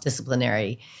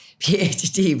cross-disciplinary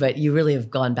PhD, but you really have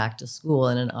gone back to school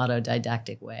in an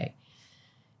autodidactic way.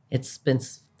 It's been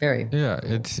very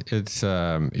it's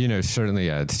certainly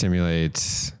it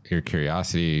stimulates your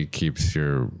curiosity, keeps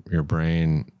your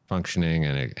brain functioning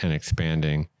and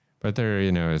expanding, but there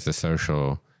is the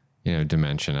social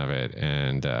dimension of it.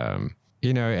 And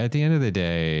at the end of the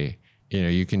day,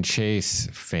 you can chase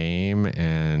fame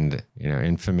and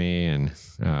infamy and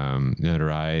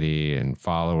notoriety and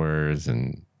followers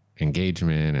and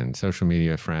engagement and social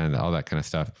media friends, all that kind of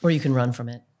stuff, or you can run from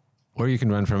it. Or you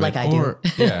can run from like it. I do.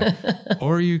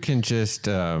 Or you can just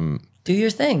do your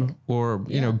thing. Or,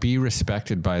 be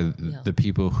respected by the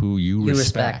people who you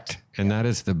respect. And that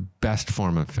is the best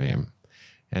form of fame.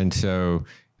 And so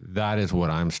that is what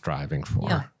I'm striving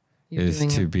for, is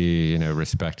to be,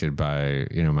 respected by,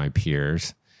 my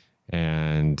peers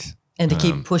and to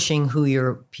keep pushing who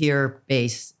your peer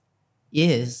base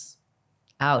is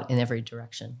out in every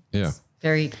direction. It's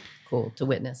very cool to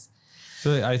witness.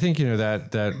 So I think,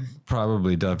 that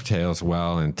probably dovetails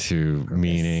well into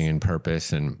meaning and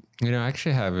purpose. And, I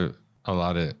actually have a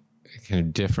lot of kind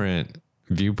of different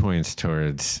viewpoints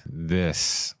towards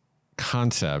this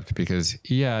concept because,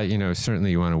 certainly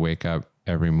you want to wake up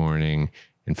every morning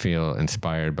and feel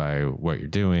inspired by what you're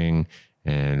doing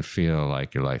and feel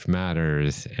like your life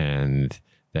matters and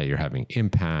that you're having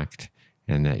impact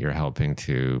and that you're helping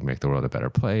to make the world a better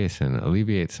place and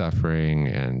alleviate suffering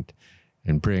and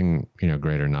bring,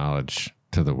 greater knowledge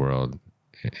to the world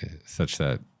such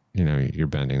that, you're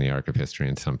bending the arc of history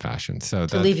in some fashion. So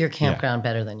to leave your campground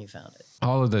better than you found it.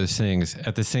 All of those things.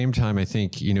 At the same time, I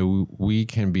think, we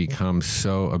can become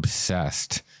so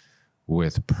obsessed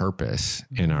with purpose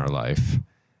in our life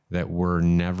that we're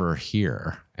never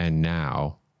here and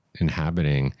now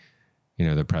inhabiting,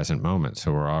 the present moment.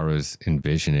 So we're always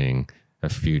envisioning a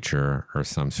future or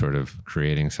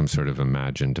creating some sort of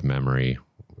imagined memory,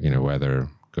 whether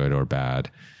good or bad.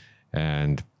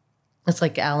 And it's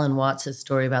like Alan Watts'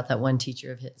 story about that one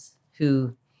teacher of his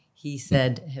who he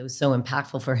said it was so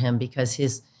impactful for him because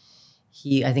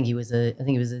I think he was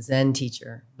a Zen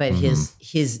teacher, but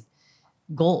his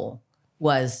goal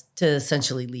was to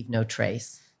essentially leave no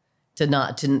trace, to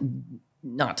not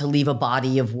to leave a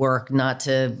body of work, not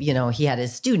to, he had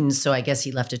his students. So I guess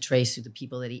he left a trace through the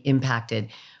people that he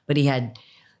impacted, but he had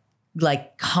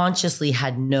consciously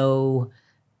had no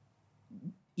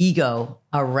ego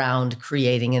around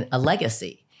creating a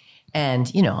legacy.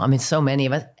 And, I mean, so many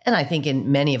of us, and I think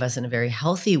many of us in a very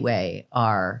healthy way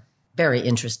are very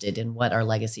interested in what our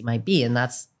legacy might be. And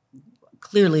that's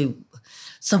clearly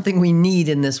something we need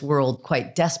in this world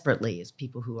quite desperately, is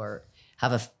people who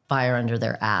have a fire under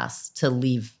their ass to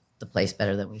leave the place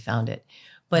better than we found it.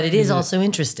 But it is also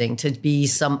interesting to be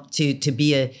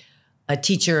a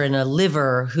teacher and a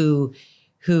liver who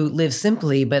lives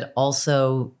simply, but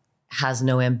also has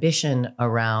no ambition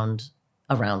around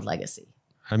legacy.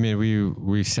 I mean,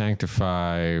 we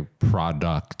sanctify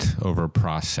product over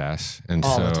process. And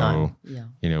all so, the time.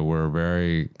 Yeah. We're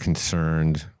very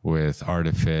concerned with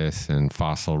artifice and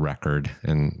fossil record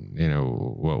and,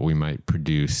 what we might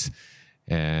produce.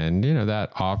 And,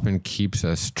 that often keeps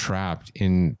us trapped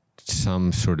in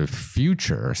some sort of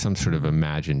future, some sort of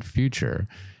imagined future,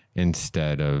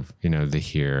 instead of, the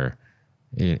here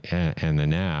and the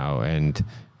now. And,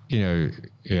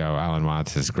 Alan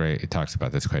Watts is great. He talks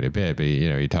about this quite a bit, but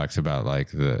he talks about like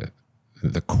the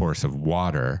course of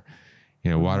water.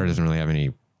 Water doesn't really have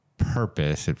any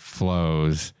purpose. It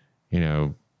flows,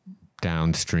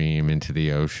 downstream into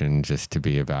the ocean just to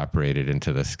be evaporated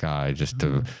into the sky, just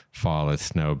to fall as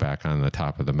snow back on the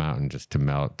top of the mountain, just to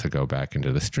melt, to go back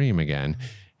into the stream again.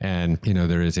 And,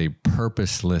 there is a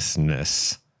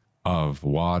purposelessness of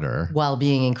water while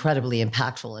being incredibly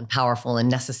impactful and powerful and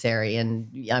necessary. And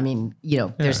I mean,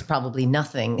 there's probably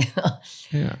nothing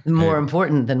more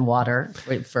important than water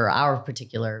for our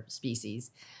particular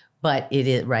species. But it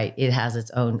is right. It has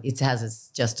its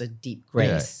just a deep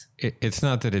grace. Yeah. It's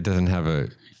not that it doesn't have a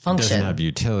function, doesn't have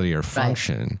utility or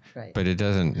function, right. But it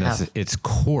doesn't its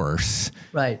course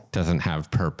doesn't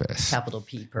have purpose. Capital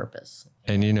P, purpose.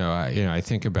 And I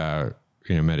think about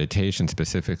meditation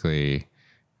specifically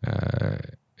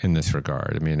in this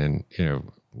regard. I mean,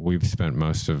 and we've spent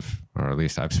most of, or at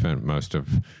least I've spent most of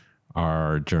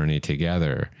our journey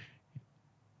together,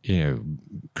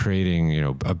 creating,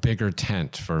 a bigger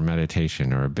tent for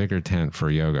meditation or a bigger tent for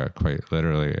yoga, quite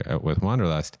literally with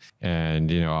Wanderlust.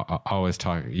 And, always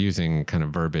using kind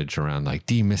of verbiage around like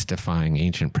demystifying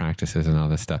ancient practices and all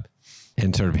this stuff.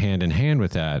 And sort of hand in hand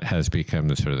with that has become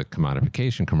the sort of the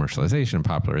commodification, commercialization, and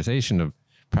popularization of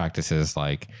practices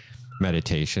like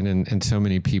meditation. And so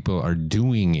many people are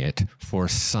doing it for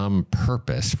some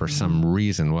purpose, for some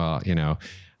reason. Well,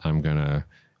 I'm going to,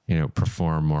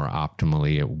 perform more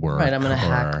optimally at work. Right. I'm going to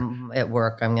hack at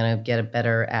work. I'm going to get a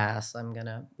better ass. I'm going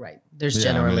to, There's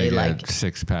generally like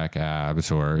 6-pack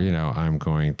abs, or, I'm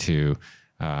going to,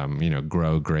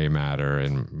 grow gray matter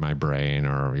in my brain,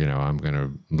 or, I'm going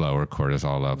to lower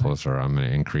cortisol levels, or I'm going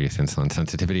to increase insulin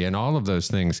sensitivity. And all of those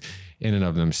things in and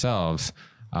of themselves,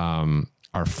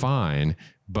 are fine,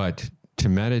 but to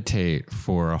meditate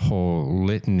for a whole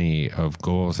litany of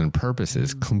goals and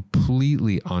purposes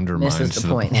completely undermines the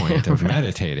point of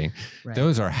meditating. Right.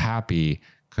 Those are happy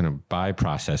kind of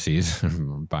byproducts,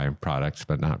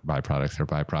 but not byproducts or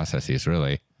byprocesses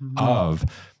really, of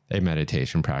a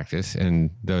meditation practice.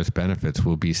 And those benefits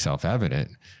will be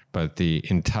self-evident, but the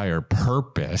entire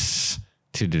purpose,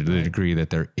 to the degree that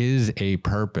there is a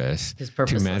purpose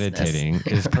to meditating,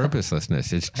 is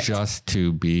purposelessness. It's just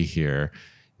to be here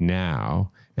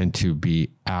now and to be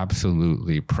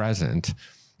absolutely present.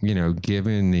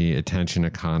 Given the attention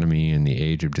economy and the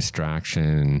age of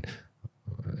distraction,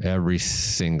 every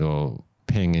single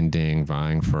ping and ding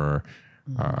vying for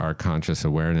our conscious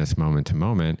awareness moment to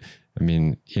moment. I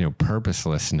mean,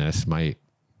 purposelessness might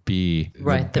be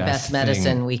the best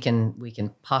medicine we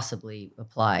can possibly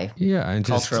apply, and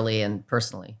culturally and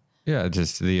personally. Yeah,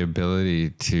 just the ability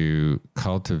to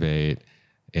cultivate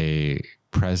a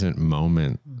present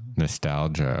moment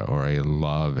nostalgia, or a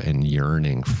love and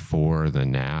yearning for the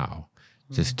now,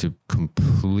 just to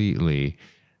completely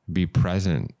be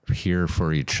present here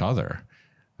for each other,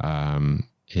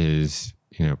 is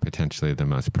potentially the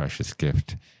most precious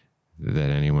gift that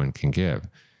anyone can give.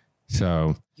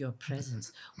 So your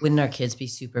presence. Wouldn't our kids be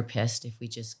super pissed if we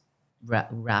just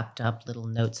wrapped up little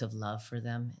notes of love for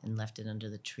them and left it under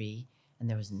the tree, and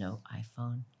there was no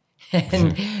iPhone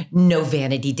and no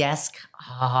vanity desk?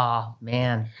 Oh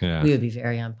man, we would be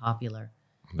very unpopular.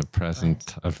 The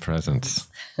present of presence.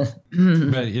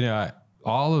 But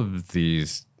all of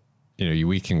these,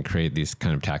 we can create these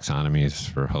kind of taxonomies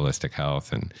for holistic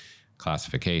health and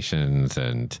classifications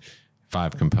and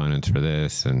 5 components for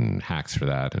this and hacks for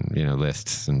that, and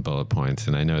lists and bullet points.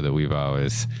 And I know that we've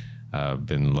always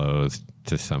been loath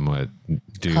to somewhat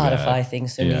codify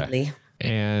things so neatly.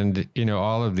 And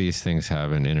all of these things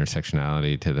have an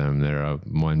intersectionality to them. They're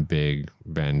one big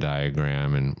Venn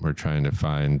diagram, and we're trying to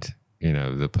find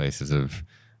the places of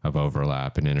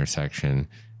overlap and intersection.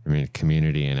 I mean,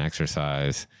 community and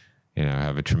exercise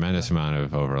have a tremendous amount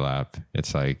of overlap.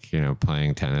 It's like,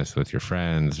 playing tennis with your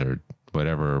friends or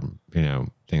whatever,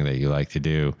 thing that you like to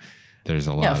do. There's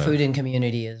a lot of food and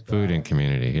community as well. Food and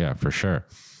community. Yeah, for sure.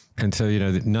 And so,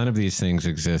 none of these things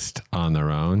exist on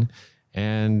their own.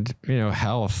 And,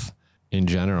 health in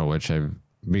general, which I've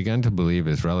begun to believe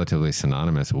is relatively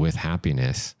synonymous with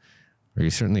happiness, or you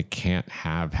certainly can't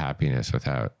have happiness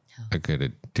without a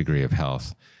good degree of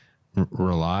health,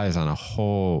 relies on a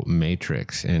whole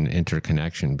matrix and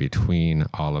interconnection between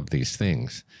all of these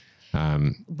things.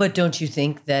 But don't you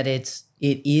think that it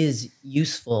is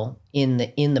useful in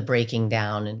the breaking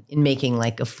down and in making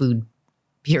like a food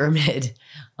pyramid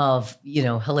of,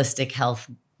 holistic health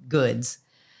goods?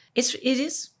 It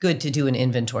is good to do an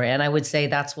inventory. And I would say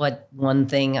that's one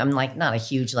thing I'm like, not a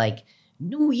huge like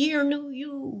new year, new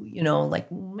you,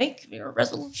 like make your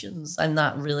resolutions. I've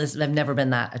never been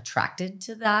that attracted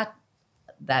to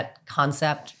that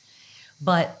concept,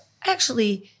 but I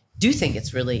actually do think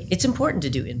it's important to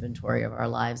do inventory of our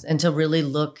lives and to really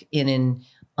look in an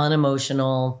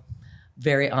unemotional,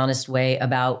 very honest way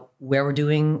about where we're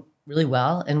doing really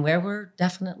well and where we're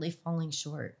definitely falling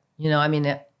short.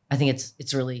 I think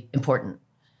it's really important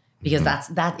because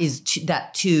that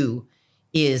too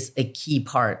is a key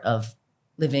part of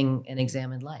living an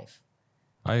examined life.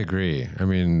 I agree. I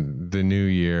mean, the new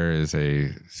year is a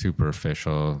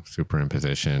superficial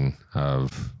superimposition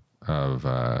of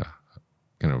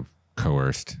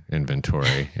coerced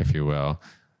inventory, if you will.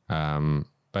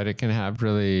 But it can have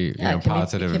really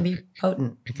positive. It can be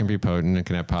potent. It can be potent. It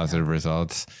can have positive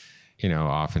results.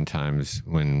 Oftentimes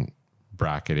when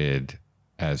bracketed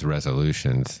as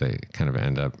resolutions, they kind of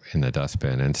end up in the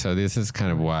dustbin. And so this is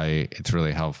kind of why it's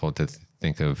really helpful to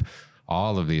think of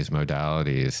all of these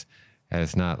modalities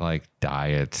as not like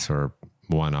diets or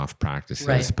one-off practices,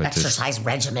 right. but exercise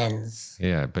regimens.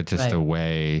 Yeah, but just a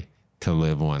way to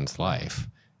live one's life.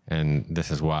 And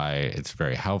this is why it's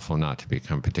very helpful not to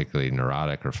become particularly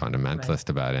neurotic or fundamentalist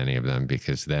about any of them,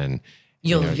 because then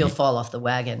you'll fall off the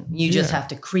wagon. You just have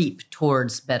to creep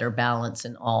towards better balance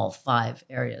in all 5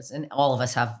 areas. And all of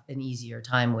us have an easier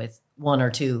time with 1 or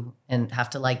 2 and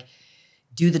have to like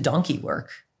do the donkey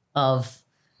work of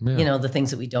the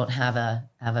things that we don't have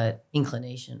a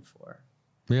inclination for.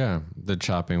 Yeah, the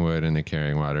chopping wood and the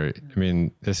carrying water. I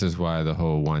mean, this is why the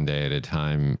whole one day at a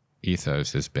time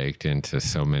ethos is baked into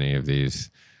so many of these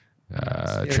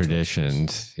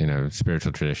traditions,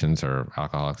 spiritual traditions or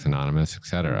Alcoholics Anonymous, et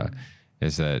cetera,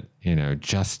 is that,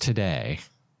 just today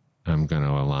I'm going to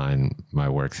align my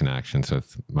works and actions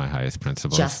with my highest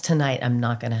principles. Just tonight, I'm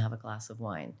not going to have a glass of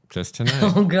wine. Just tonight.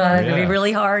 Oh God, it's going to be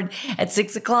really hard. At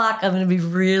 6:00, I'm going to be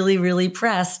really, really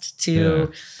pressed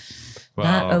to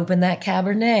not open that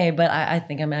Cabernet. But I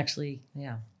think I'm actually,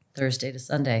 Thursday to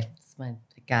Sunday. I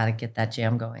got to get that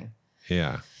jam going.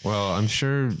 Yeah. Well, I'm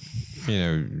sure,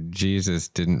 Jesus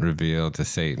didn't reveal to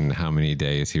Satan how many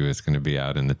days he was going to be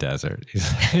out in the desert.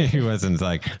 He wasn't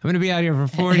like, I'm going to be out here for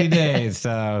 40 days.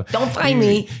 So don't find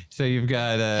me. So you've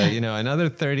got, another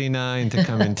 39 to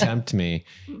come and tempt me.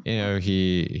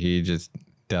 He just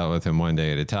dealt with him one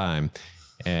day at a time.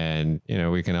 And,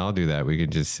 we can all do that. We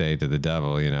could just say to the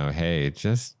devil, hey,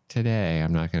 just today,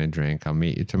 I'm not going to drink. I'll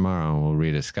meet you tomorrow and we'll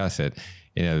rediscuss it.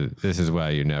 This is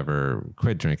why you never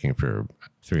quit drinking for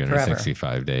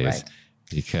 365 days, right?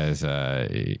 Because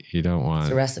you don't want...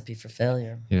 It's a recipe for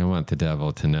failure. You don't want the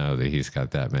devil to know that he's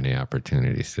got that many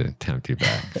opportunities to tempt you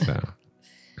back. So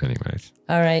anyways.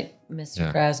 All right,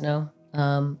 Mr. Krasno.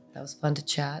 That was fun to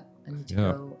chat. I need to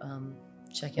go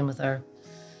check in with our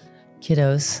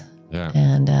kiddos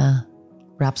and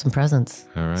wrap some presents.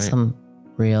 All right. Some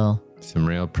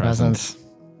real presents.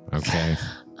 Okay.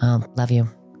 Love you.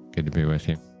 Good to be with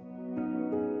you.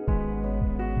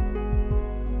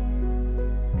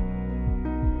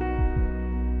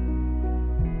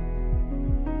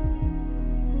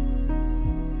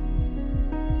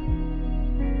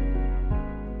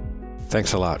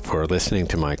 Thanks a lot for listening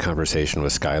to my conversation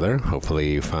with Schuyler.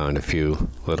 Hopefully you found a few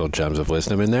little gems of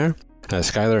wisdom in there.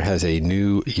 Schuyler has a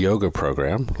new yoga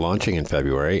program launching in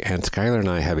February, and Schuyler and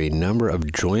I have a number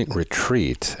of joint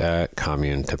retreats at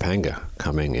Commune Topanga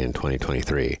coming in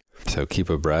 2023. So keep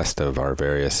abreast of our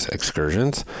various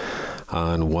excursions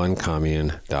on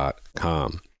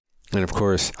onecommune.com. And of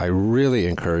course, I really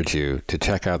encourage you to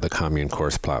check out the Commune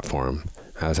course platform.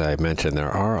 As I mentioned, there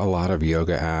are a lot of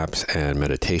yoga apps and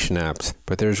meditation apps,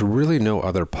 but there's really no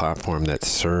other platform that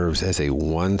serves as a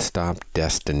one-stop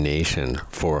destination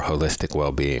for holistic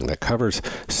well-being that covers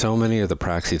so many of the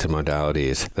praxis and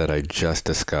modalities that I just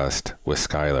discussed with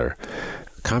Schuyler.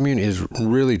 Commune is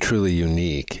really, truly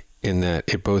unique in that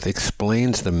it both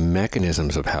explains the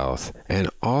mechanisms of health and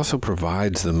also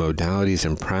provides the modalities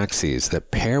and praxis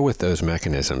that pair with those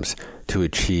mechanisms to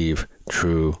achieve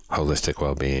true holistic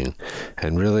well-being.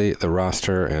 And really, the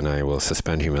roster, and I will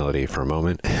suspend humility for a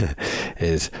moment,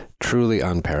 is truly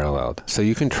unparalleled. So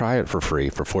you can try it for free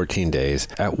for 14 days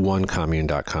at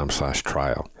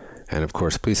onecommune.com/trial. And of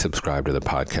course, please subscribe to the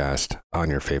podcast on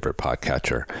your favorite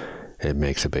podcatcher. It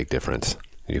makes a big difference.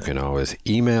 You can always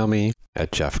email me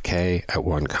at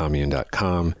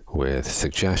jeffk@onecommune.com with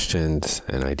suggestions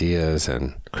and ideas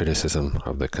and criticism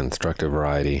of the constructive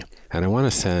variety. And I want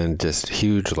to send just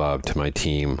huge love to my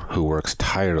team who works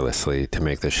tirelessly to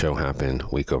make this show happen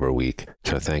week over week.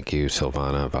 So thank you,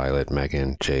 Silvana, Violet,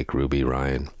 Megan, Jake, Ruby,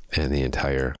 Ryan, and the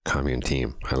entire Commune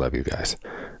team. I love you guys.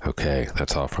 Okay,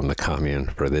 that's all from the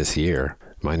Commune for this year.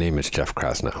 My name is Jeff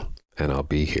Krasnow, and I'll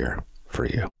be here for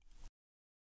you.